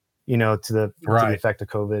to the effect of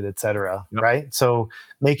COVID, et cetera. Yep. Right. So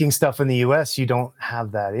making stuff in the US, you don't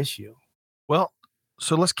have that issue. Well,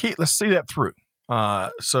 so let's see that through.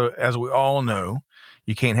 So as we all know,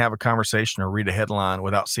 you can't have a conversation or read a headline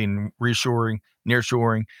without seeing reshoring,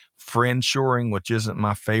 nearshoring, friendshoring, which isn't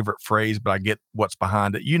my favorite phrase, but I get what's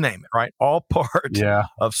behind it. You name it, right? All part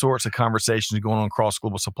of sorts of conversations going on across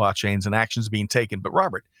global supply chains and actions being taken. But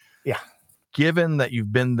Robert, given that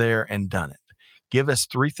you've been there and done it, give us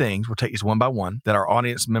 3 things, we'll take these one by one, that our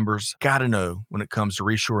audience members got to know when it comes to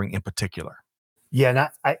reshoring in particular. Yeah,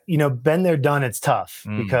 been there, done. It's tough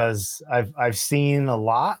because I've seen a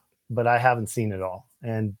lot, but I haven't seen it all.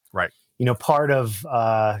 And part of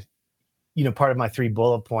my 3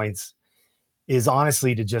 bullet points is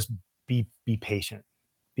honestly to just be patient,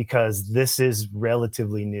 because this is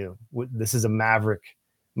relatively new. This is a maverick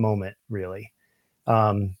moment, really,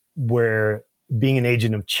 where being an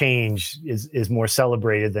agent of change is more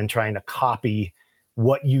celebrated than trying to copy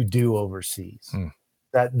what you do overseas.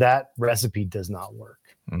 That recipe does not work.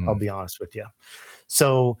 I'll be honest with you.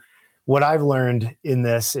 So what I've learned in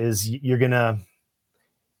this is you're gonna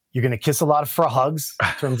kiss a lot of frogs in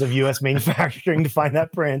terms of U.S. manufacturing to find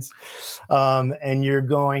that prince, and you're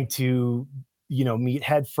going to meet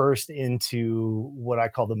head first into what I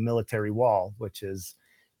call the military wall, which is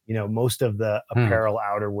most of the apparel,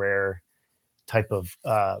 outerwear type of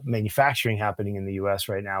manufacturing happening in the U.S.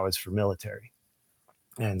 right now is for military,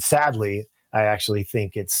 and sadly, I actually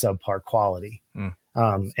think it's subpar quality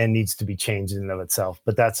and needs to be changed in and of itself.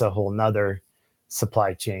 But that's a whole nother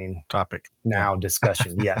supply chain topic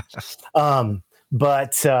discussion.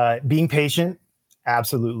 But being patient,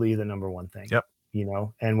 absolutely the number one thing. Yep.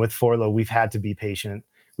 And with FORLOH, we've had to be patient.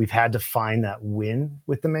 We've had to find that win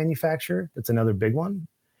with the manufacturer. That's another big one.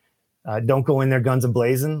 Don't go in there guns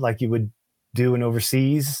a-blazing like you would doing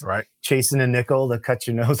overseas, right? Chasing a nickel to cut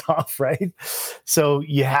your nose off, right? So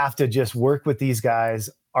you have to just work with these guys,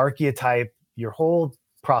 archetype your whole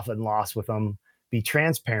profit and loss with them, be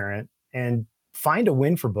transparent, and find a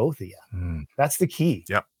win for both of you. That's the key.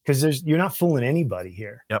 Yep. Because you're not fooling anybody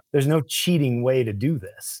here. Yep. There's no cheating way to do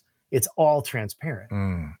this. It's all transparent.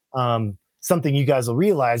 Something you guys will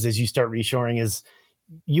realize as you start reshoring is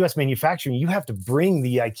U.S. manufacturing. You have to bring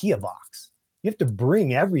the IKEA box. You have to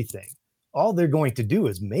bring everything. All they're going to do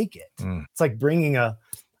is make it. It's like bringing a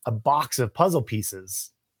box of puzzle pieces.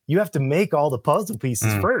 You have to make all the puzzle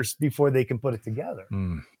pieces first before they can put it together.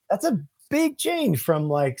 That's a big change from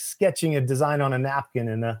like sketching a design on a napkin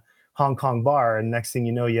in a Hong Kong bar, and next thing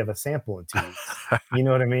you know, you have a sample in 2 weeks. You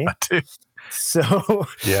know what I mean? I do. So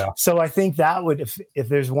I think that would, if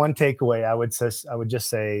there's one takeaway, I would just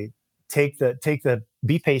say,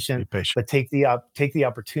 be patient, but take the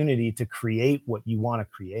opportunity to create what you want to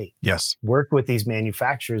create. Yes. Work with these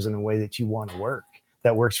manufacturers in a way that you want to work,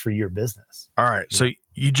 that works for your business. All right. So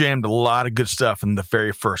you jammed a lot of good stuff in the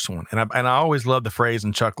very first one. And I always love the phrase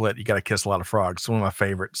in Chucklet, you got to kiss a lot of frogs. It's one of my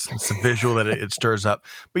favorites. It's the visual that it stirs up.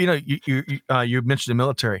 But you mentioned the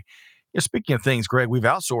military. Speaking of things, Greg, we've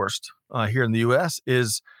outsourced here in the U.S.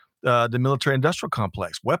 is the military industrial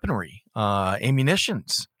complex, weaponry,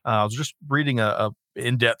 ammunitions. I was just reading a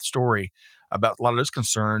in-depth story about a lot of those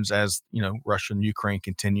concerns as Russia and Ukraine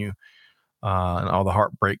continue, and all the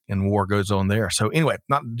heartbreak and war goes on there. So anyway,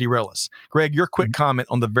 not to derail us. Greg, your quick comment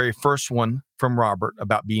on the very first one from Robert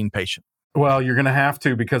about being patient. Well, you're going to have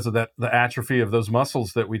to, because of the atrophy of those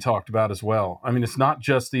muscles that we talked about as well. I mean, it's not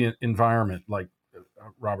just the environment like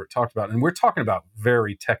Robert talked about, and we're talking about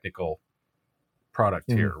very technical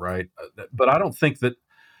product here, right? But I don't think that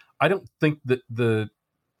I don't think that the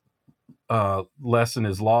lesson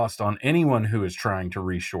is lost on anyone who is trying to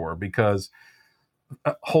reshore, because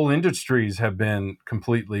whole industries have been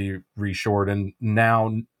completely reshored and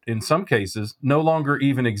now in some cases no longer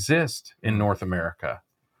even exist in North America,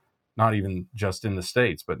 not even just in the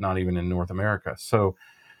States, but not even in North America. So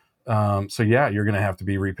yeah, you're going to have to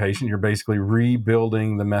be patient. You're basically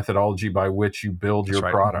rebuilding the methodology by which you build your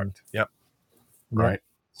product. Yep. Right.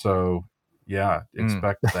 So yeah,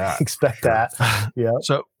 expect that. Expect that. Yeah.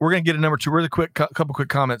 So we're going to get to number 2 really quick. Couple quick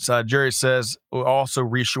comments. Jerry says we'll also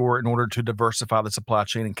reshore in order to diversify the supply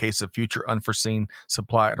chain in case of future unforeseen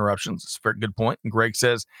supply interruptions. It's a very good point. And Greg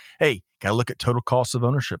says, hey, got to look at total cost of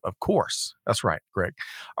ownership. Of course. That's right, Greg.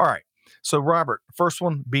 All right. So Robert, first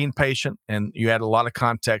one, being patient, and you add a lot of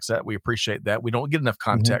context. That we appreciate that. We don't get enough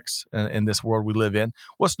context in this world we live in.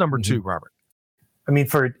 What's number 2, Robert? I mean,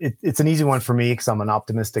 it's an easy one for me because I'm an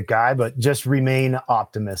optimistic guy, but just remain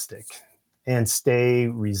optimistic and stay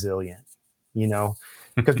resilient,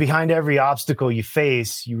 because behind every obstacle you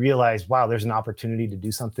face, you realize, wow, there's an opportunity to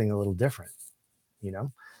do something a little different.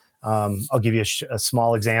 I'll give you a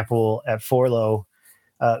small example. At FORLOH,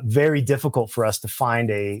 very difficult for us to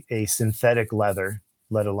find a synthetic leather,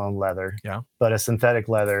 let alone leather, but a synthetic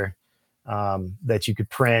leather that you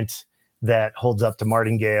could print that holds up to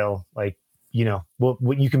martingale, like,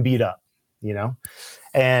 what you can beat up,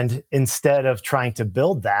 and instead of trying to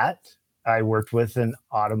build that, I worked with an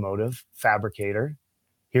automotive fabricator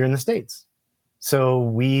here in the States. So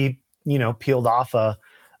we, peeled off a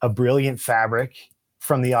brilliant fabric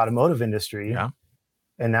from the automotive industry. Yeah.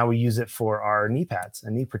 And now we use it for our knee pads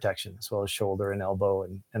and knee protection, as well as shoulder and elbow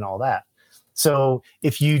and all that. So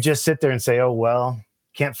if you just sit there and say, oh, well,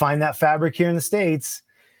 can't find that fabric here in the States,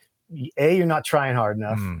 A, you're not trying hard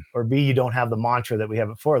enough, or B, you don't have the mantra that we have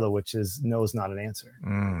at FORLOH, which is no is not an answer.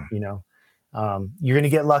 You're going to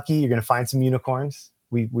get lucky. You're going to find some unicorns.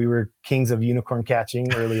 We were kings of unicorn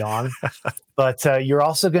catching early on, but you're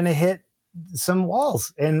also going to hit some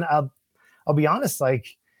walls. And I'll be honest,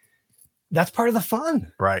 like, that's part of the fun,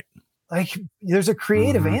 right? Like, there's a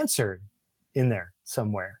creative answer in there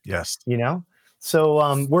somewhere. Yes.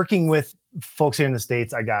 So working with folks here in the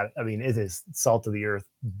States, it is salt of the earth,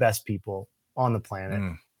 best people on the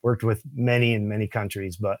planet. Worked with many in many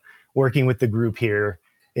countries, but working with the group here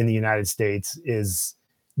in the United States is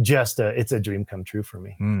just it's a dream come true for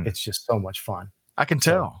me. It's just so much fun. I can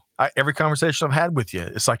tell. Every conversation I've had with you,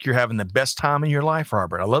 it's like you're having the best time in your life,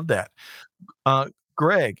 Robert. I love that.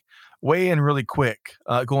 Greg, weigh in really quick.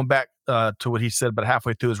 Going back to what he said about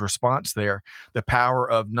halfway through his response there, the power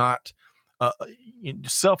of not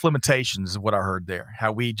self-limitations is what I heard there.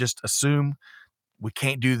 How we just assume we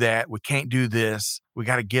can't do that, we can't do this, we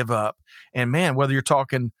got to give up. And man, whether you're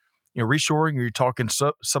talking reshoring or you're talking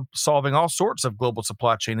solving all sorts of global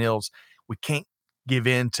supply chain ills, we can't give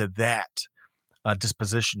in to that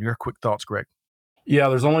disposition. Your quick thoughts, Greg? Yeah,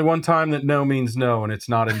 there's only one time that no means no, and it's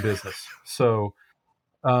not in business. So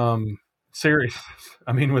with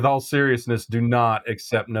all seriousness, do not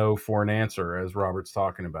accept no for an answer, as Robert's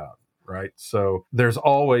talking about. Right. So there's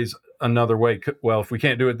always another way. Well, if we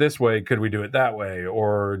can't do it this way, could we do it that way?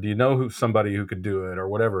 Or do you know somebody who could do it, or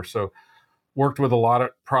whatever? So worked with a lot of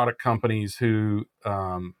product companies who,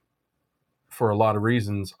 for a lot of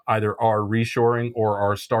reasons, either are reshoring or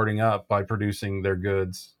are starting up by producing their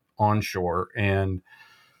goods onshore. And,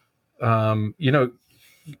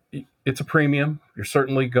 it's a premium. You're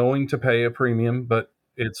certainly going to pay a premium, but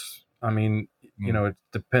it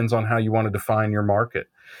depends on how you want to define your market.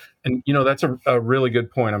 And, that's a really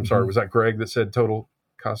good point. I'm sorry. Was that Greg that said total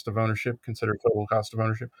cost of ownership? Consider total cost of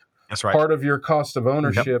ownership. That's right. Part of your cost of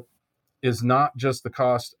ownership is not just the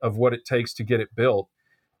cost of what it takes to get it built.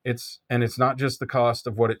 It's not just the cost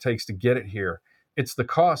of what it takes to get it here. It's the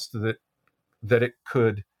cost that it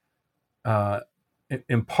could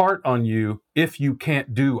impart on you if you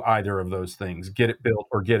can't do either of those things, get it built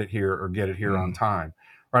or get it here on time.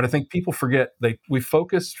 Right. I think people forget we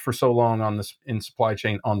focused for so long on this in supply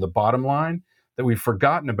chain on the bottom line that we've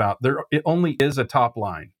forgotten about it only is a top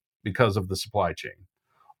line because of the supply chain.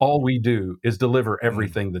 All we do is deliver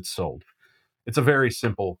everything that's sold. It's a very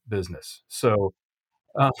simple business. So,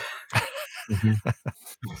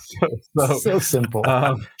 so simple.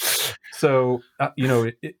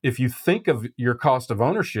 If you think of your cost of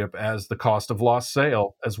ownership as the cost of lost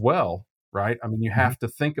sale as well, right? I mean, you have to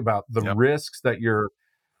think about the risks that you're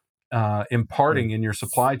imparting in your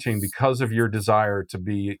supply chain because of your desire to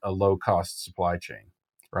be a low-cost supply chain,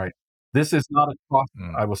 right? This is not a cost.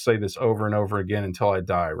 I will say this over and over again until I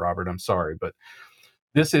die, Robert. I'm sorry, but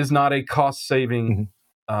this is not a cost-saving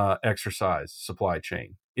exercise, supply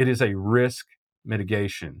chain. It is a risk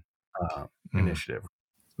mitigation initiative.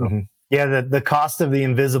 So, Yeah, the cost of the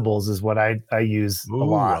invisibles is what I use a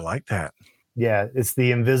lot. I like that. Yeah, it's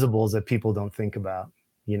the invisibles that people don't think about,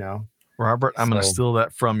 Robert, I'm going to steal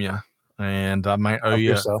that from you, and I might owe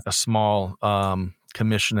you a small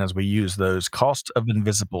commission as we use those. Cost of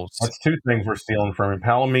invisibles. That's two things we're stealing from him: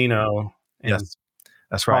 Palomino and yes,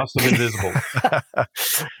 that's right. Cost of invisibles.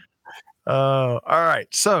 All right.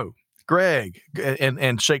 So, Greg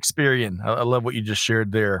and Shakespearean, I love what you just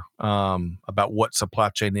shared there about what supply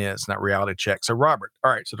chain is, not reality check. So, Robert,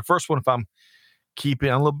 all right. So, the first one, if I'm keeping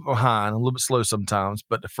a little bit behind, a little bit slow sometimes,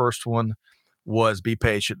 but the first one was be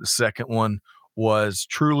patient. The second one was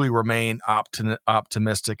truly remain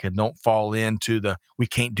optimistic and don't fall into the we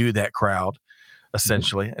can't do that crowd,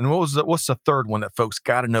 essentially. And what's the third one that folks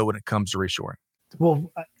got to know when it comes to reshoring?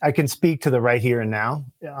 Well, I can speak to the right here and now.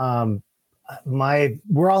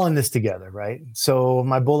 We're all in this together, right? So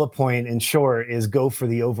my bullet point in short is go for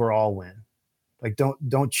the overall win. Like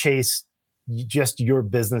don't chase just your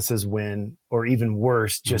business's win, or even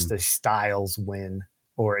worse, just a styles win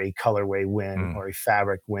or a colorway win or a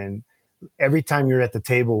fabric win. Every time you're at the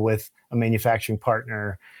table with a manufacturing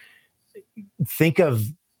partner, think of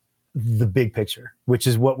the big picture, which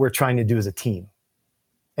is what we're trying to do as a team.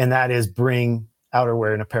 And that is bring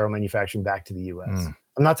outerwear and apparel manufacturing back to the U.S.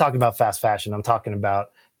 I'm not talking about fast fashion. I'm talking about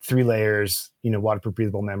 3 layers, waterproof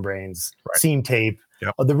breathable membranes, seam tape,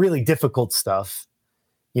 the really difficult stuff,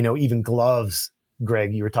 even gloves.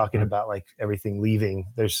 Greg, you were talking about like everything leaving.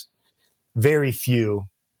 There's very few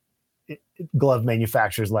glove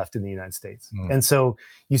manufacturers left in the United States. And so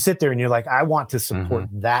you sit there and you're like, I want to support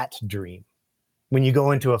that dream. When you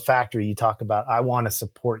go into a factory, you talk about, I want to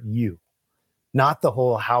support you, not the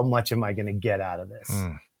whole, how much am I going to get out of this?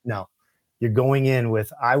 No, you're going in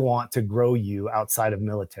with, I want to grow you outside of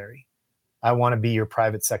military. I want to be your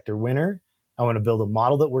private sector winner. I want to build a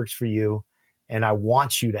model that works for you. And I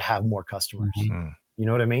want you to have more customers. You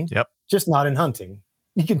know what I mean? Yep. Just not in hunting.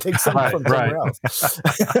 You can take some from somewhere else.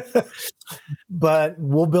 But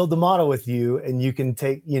we'll build the model with you, and you can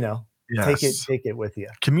take, take it with you.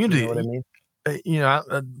 Community. You know what I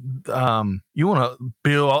mean? You want to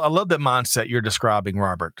build. I love that mindset you're describing,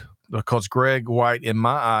 Robert, because Greg White, in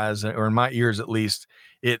my eyes, or in my ears at least,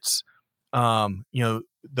 it's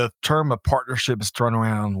the term of partnership is thrown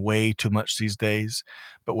around way too much these days.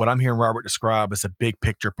 But what I'm hearing Robert describe is a big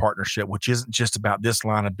picture partnership, which isn't just about this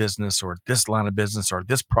line of business or this line of business or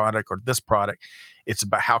this product or this product. It's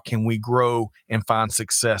about how can we grow and find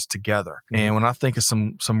success together. And when I think of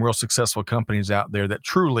some real successful companies out there that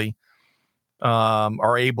truly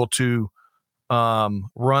are able to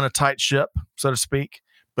run a tight ship, so to speak,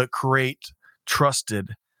 but create trusted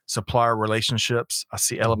supplier relationships, I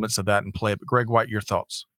see elements of that in play. But Greg White, your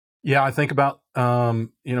thoughts? Yeah, I think about,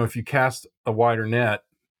 if you cast a wider net,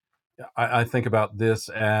 I think about this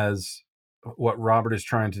as what Robert is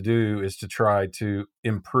trying to do is to try to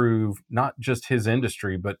improve not just his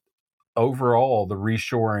industry, but overall the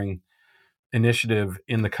reshoring initiative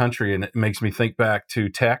in the country. And it makes me think back to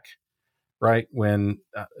tech, right? When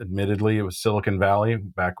admittedly it was Silicon Valley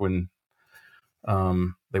back when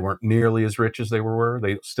they weren't nearly as rich as they were.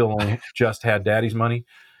 They still only just had daddy's money.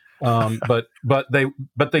 But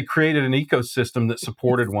they created an ecosystem that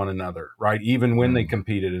supported one another, right? Even when they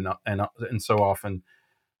competed, and so often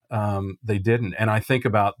they didn't. And I think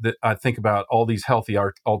about all these healthy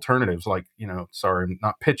alternatives. Like, sorry, I'm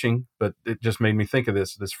not pitching, but it just made me think of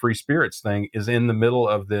this. This free spirits thing is in the middle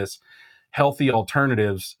of this healthy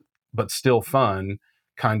alternatives, but still fun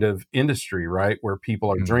kind of industry, right? Where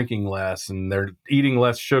people are drinking less and they're eating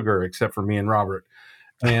less sugar, except for me and Robert.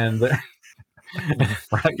 And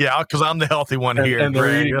right? Yeah, because I'm the healthy one here. And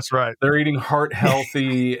they're eating, that's right. They're eating heart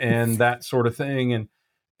healthy and that sort of thing.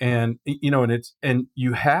 And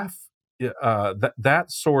you have that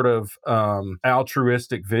sort of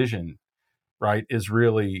altruistic vision, right, is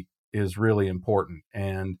really important.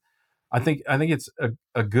 And I think it's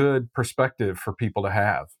a good perspective for people to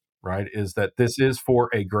have, right? Is that this is for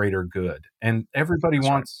a greater good, and everybody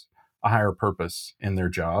wants a higher purpose in their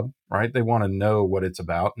job, right? They want to know what it's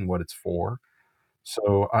about and what it's for.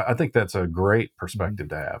 So I think that's a great perspective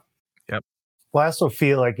to have. Yep. Well, I also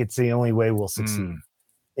feel like it's the only way we'll succeed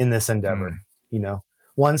in this endeavor.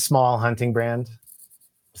 One small hunting brand,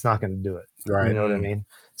 it's not going to do it. Right. You know what I mean?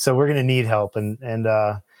 So we're going to need help. And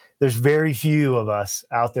there's very few of us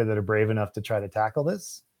out there that are brave enough to try to tackle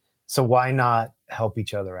this. So why not help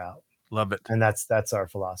each other out? Love it. And that's our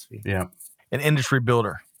philosophy. Yeah. An industry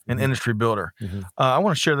builder. an industry builder. I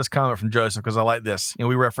want to share this comment from Joseph because I like this.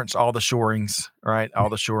 We reference all the shorings, right? All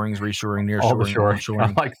the shorings, reshoring, nearshoring,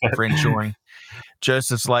 onshoring, like friendshoring.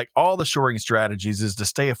 Joseph's like, all the shoring strategies is to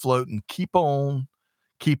stay afloat and keep on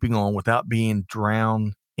keeping on without being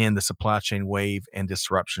drowned in the supply chain wave and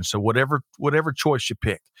disruption. So whatever choice you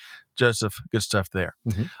pick, Joseph, good stuff there.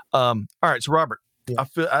 All right, so Robert,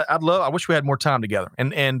 I wish we had more time together.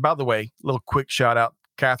 And by the way, a little quick shout out,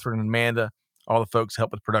 Catherine and Amanda, all the folks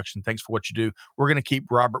help with production. Thanks for what you do. We're going to keep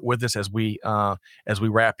Robert with us as we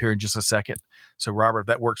wrap here in just a second. So Robert, if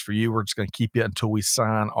that works for you, we're just going to keep you until we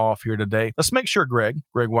sign off here today. Let's make sure, Greg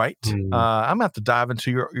White, I'm going to have to dive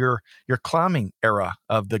into your climbing era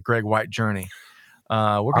of the Greg White journey.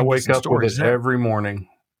 I wake up with this every morning.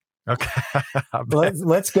 Okay.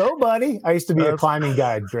 Let's go, buddy. I used to be a climbing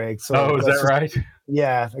guide, Greg. So is that right?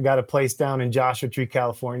 Yeah. I got a place down in Joshua Tree,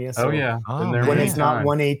 California. So when it's not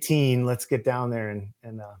 118, let's get down there and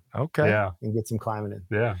get some climbing in.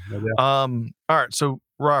 Yeah. All right. So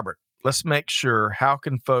Robert, let's make sure, how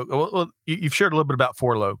can folks, you've shared a little bit about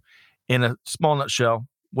FORLOH. In a small nutshell,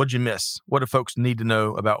 what'd you miss? What do folks need to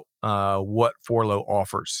know about what FORLOH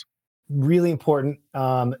offers? Really important.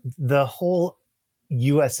 The whole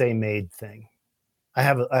USA made thing. I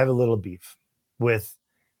have a little beef with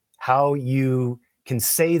how you can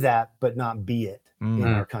say that but not be it in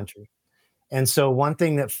our country. And so one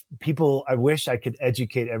thing that I wish I could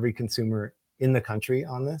educate every consumer in the country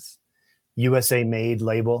on this. USA made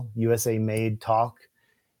label, USA made talk.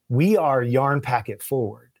 We are yarn packet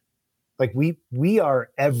forward. Like we are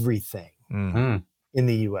everything in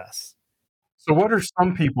the US. So what are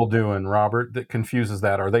some people doing, Robert, that confuses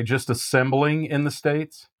that? Are they just assembling in the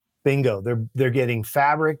States? Bingo. They're getting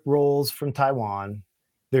fabric rolls from Taiwan.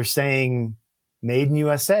 They're saying made in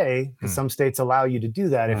USA, because some states allow you to do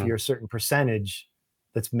that if you're a certain percentage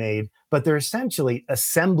that's made, but they're essentially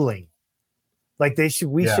assembling. Like we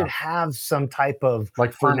should have some type of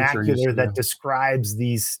like vernacular that describes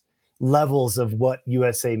these levels of what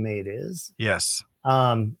USA made is. Yes.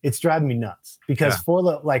 It's driving me nuts because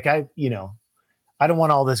FORLOH, like I don't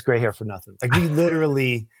want all this gray hair for nothing. Like we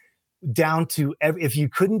literally down to if you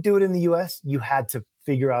couldn't do it in the US, you had to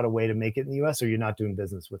figure out a way to make it in the US or you're not doing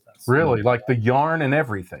business with us. Really? Like the yarn and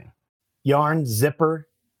everything? Yarn, zipper,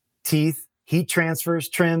 teeth, heat transfers,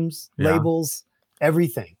 trims, labels,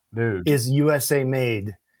 everything is USA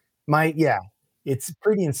made. It's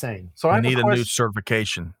pretty insane. So I need a new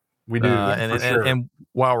certification. We do. And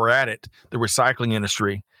while we're at it, the recycling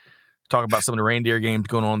industry, talk about some of the reindeer games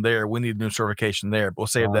going on there. We need a new certification there, but we'll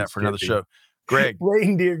save that for another show. Greg.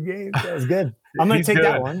 Reindeer games. That was good. I'm going to take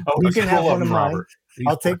that one. You can have one of mine.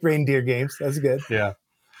 I'll take reindeer games. That's good. Yeah.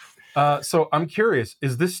 So I'm curious,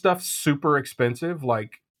 is this stuff super expensive?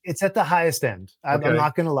 Like it's at the highest end. I'm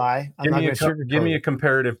not going to lie. Give me a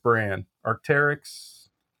comparative brand. Arc'teryx,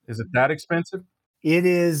 is it that expensive? It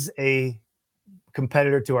is a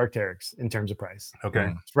competitor to Arc'teryx in terms of price.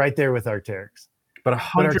 Okay. It's right there with Arc'teryx. But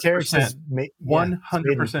 100%,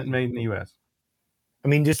 100% made in the U.S. I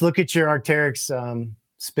mean, just look at your Arc'teryx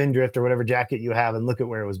Spindrift or whatever jacket you have and look at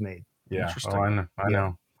where it was made. Yeah. Interesting. I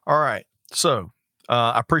know. All right. So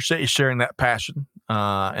I appreciate you sharing that passion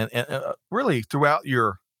and really throughout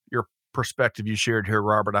your perspective you shared here,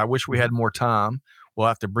 Robert. I wish we had more time. We'll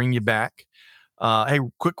have to bring you back. Hey,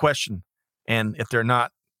 quick question. And if they're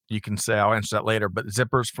not, you can say I'll answer that later. But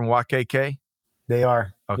zippers from YKK? They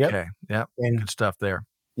are. Okay. Yep. Good stuff there.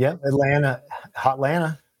 Yep.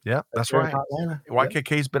 Hotlanta. Yep. That's right.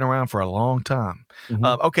 YKK's been around for a long time.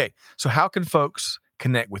 Okay. So how can folks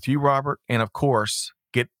connect with you, Robert? And of course,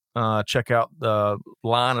 check out the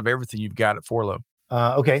line of everything you've got at FORLOH.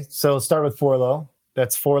 Okay. So start with FORLOH.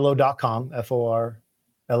 That's forloh.com,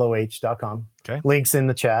 FORLOH.com. Okay. Links in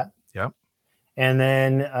the chat. Yep. And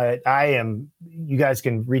then you guys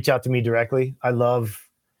can reach out to me directly.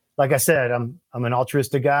 Like I said, I'm an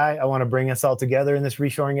altruistic guy. I want to bring us all together in this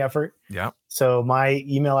reshoring effort. Yeah. So my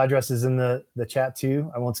email address is in the chat too.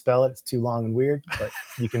 I won't spell it. It's too long and weird, but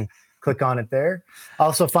you can click on it there.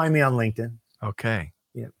 Also find me on LinkedIn. Okay.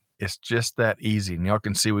 Yeah. It's just that easy. And y'all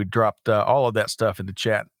can see we dropped all of that stuff in the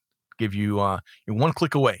chat. Give you you're one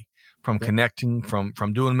click away from connecting, from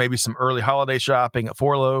doing maybe some early holiday shopping at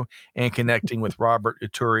FORLOH and connecting with Robert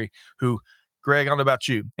Yturri, who, Greg, I don't know about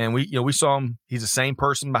you. And we saw him. He's the same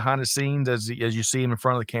person behind the scenes as you see him in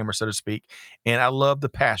front of the camera, so to speak. And I love the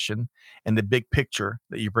passion and the big picture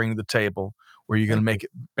that you bring to the table where you're going to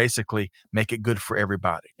make it good for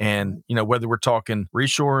everybody. And, whether we're talking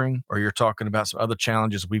reshoring or you're talking about some other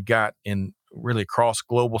challenges we've got in really across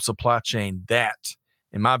global supply chain, that,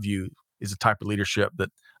 in my view, is the type of leadership that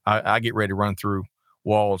I get ready to run through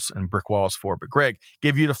walls and brick walls for. But Greg,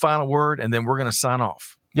 give you the final word, and then we're going to sign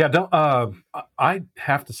off. Yeah, I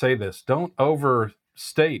have to say this. Don't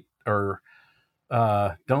overstate or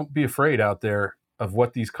don't be afraid out there of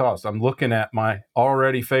what these cost. I'm looking at my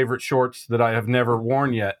already favorite shorts that I have never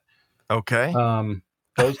worn yet. Okay.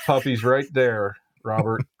 Those puppies right there,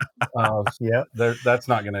 Robert. Yeah, it's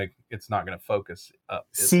not gonna focus up.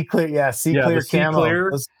 Sea clear the camo.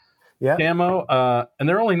 Clear camo, and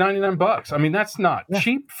they're only $99. I mean, that's not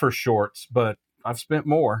cheap for shorts, but I've spent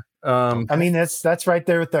more. I mean, that's right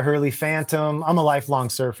there with the Hurley Phantom. I'm a lifelong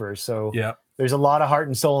surfer, so there's a lot of heart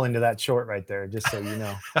and soul into that short right there, just so you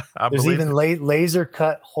know. There's even laser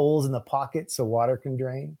cut holes in the pocket so water can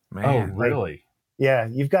drain. Man. Oh, really? Yeah,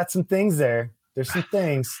 you've got some things there. There's some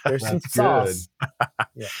things. There's some sauce.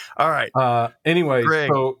 Yeah. All right. Anyway,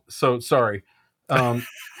 Greg. so sorry.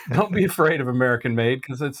 Don't be afraid of American made,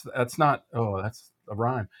 because that's a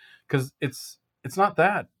rhyme. Because it's not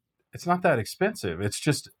that expensive. It's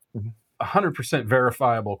just 100%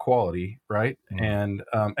 verifiable quality, right?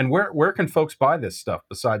 Mm-hmm. And where can folks buy this stuff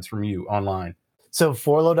besides from you online? So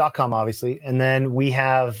FORLOH.com, obviously, and then we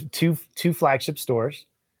have two flagship stores,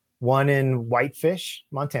 one in Whitefish,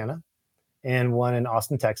 Montana, and one in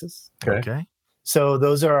Austin, Texas. Okay. So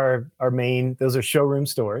those are our main. Those are showroom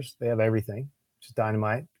stores. They have everything, which is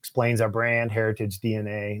dynamite. Explains our brand, heritage,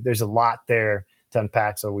 DNA. There's a lot there to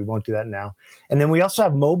unpack, so we won't do that now. And then we also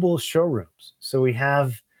have mobile showrooms. So we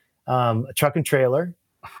have a truck and trailer,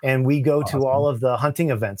 and we go to all of the hunting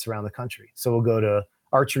events around the country. So we'll go to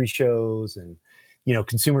archery shows and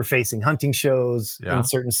consumer-facing hunting shows in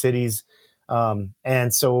certain cities.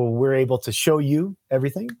 And so we're able to show you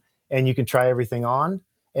everything, and you can try everything on.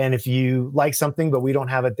 And if you like something, but we don't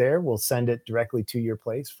have it there, we'll send it directly to your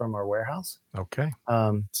place from our warehouse. Okay.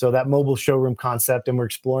 So that mobile showroom concept, and we're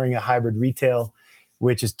exploring a hybrid retail,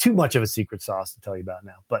 which is too much of a secret sauce to tell you about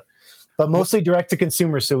now, but mostly direct to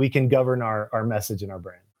consumer, so we can govern our message and our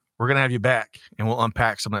brand. We're going to have you back, and we'll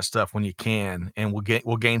unpack some of that stuff when you can, and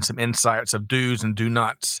we'll gain some insights of do's and do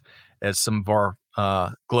nots as some of our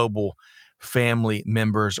global family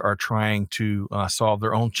members are trying to solve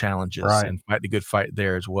their own challenges and fight the good fight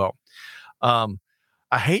there as well. I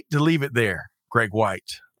hate to leave it there, Greg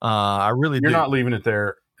White. I really do. You're not leaving it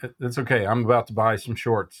there. It's okay. I'm about to buy some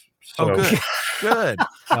shorts. So. Oh, good.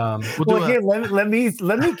 Good. Let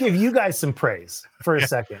me give you guys some praise for a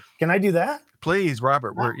second. Can I do that? Please,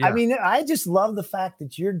 Robert. I mean, I just love the fact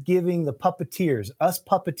that you're giving the puppeteers, us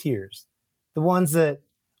puppeteers, the ones that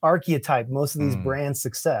archetype most of these brands'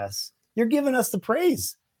 success, you're giving us the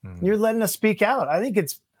praise. You're letting us speak out. I think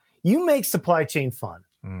you make supply chain fun.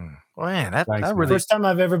 Well, man, that really first time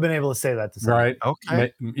I've ever been able to say that to someone. Right.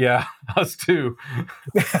 Okay. Yeah, us too.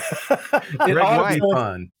 It ought to be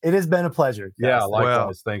fun. It has been a pleasure. Guys. Yeah,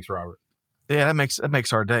 likewise. Thanks, Robert. Yeah, that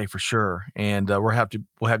makes our day for sure. And we'll have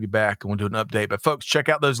you back, and we'll do an update. But folks, check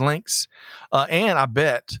out those links. And I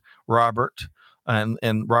bet Robert and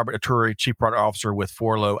Robert Yturri, Chief Product Officer with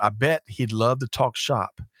FORLOH, I bet he'd love to talk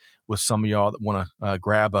shop with some of y'all that want to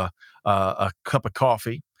grab a cup of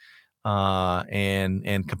coffee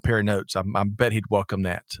and compare notes. I bet he'd welcome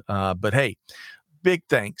that. But hey, big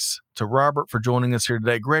thanks to Robert for joining us here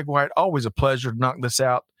today. Greg White, always a pleasure to knock this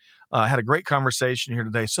out. Had a great conversation here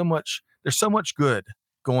today. There's so much good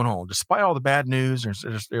going on. Despite all the bad news,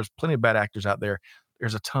 there's plenty of bad actors out there.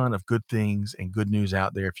 There's a ton of good things and good news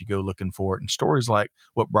out there if you go looking for it. And stories like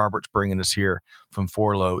what Robert's bringing us here from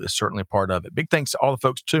FORLOH is certainly part of it. Big thanks to all the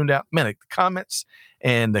folks tuned out. Man, the comments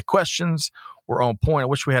and the questions were on point. I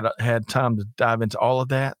wish we had time to dive into all of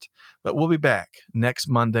that. But we'll be back next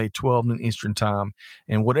Monday, 12 noon Eastern time.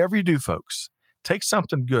 And whatever you do, folks, take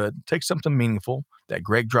something good, take something meaningful that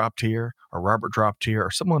Greg dropped here or Robert dropped here or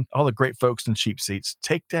someone, all the great folks in cheap seats,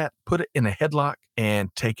 take that, put it in a headlock and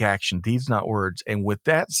take action. Deeds, not words. And with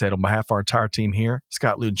that said, on behalf of our entire team here,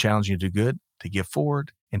 Scott Luden challenging you to do good, to give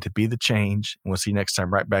forward, and to be the change. And we'll see you next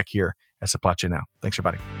time right back here at Supply Chain Now. Thanks,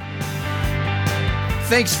 everybody.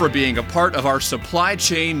 Thanks for being a part of our Supply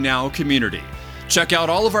Chain Now community. Check out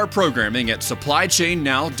all of our programming at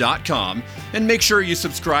supplychainnow.com and make sure you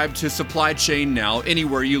subscribe to Supply Chain Now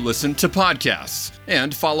anywhere you listen to podcasts.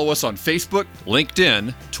 And follow us on Facebook,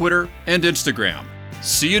 LinkedIn, Twitter, and Instagram.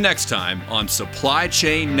 See you next time on Supply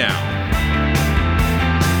Chain Now.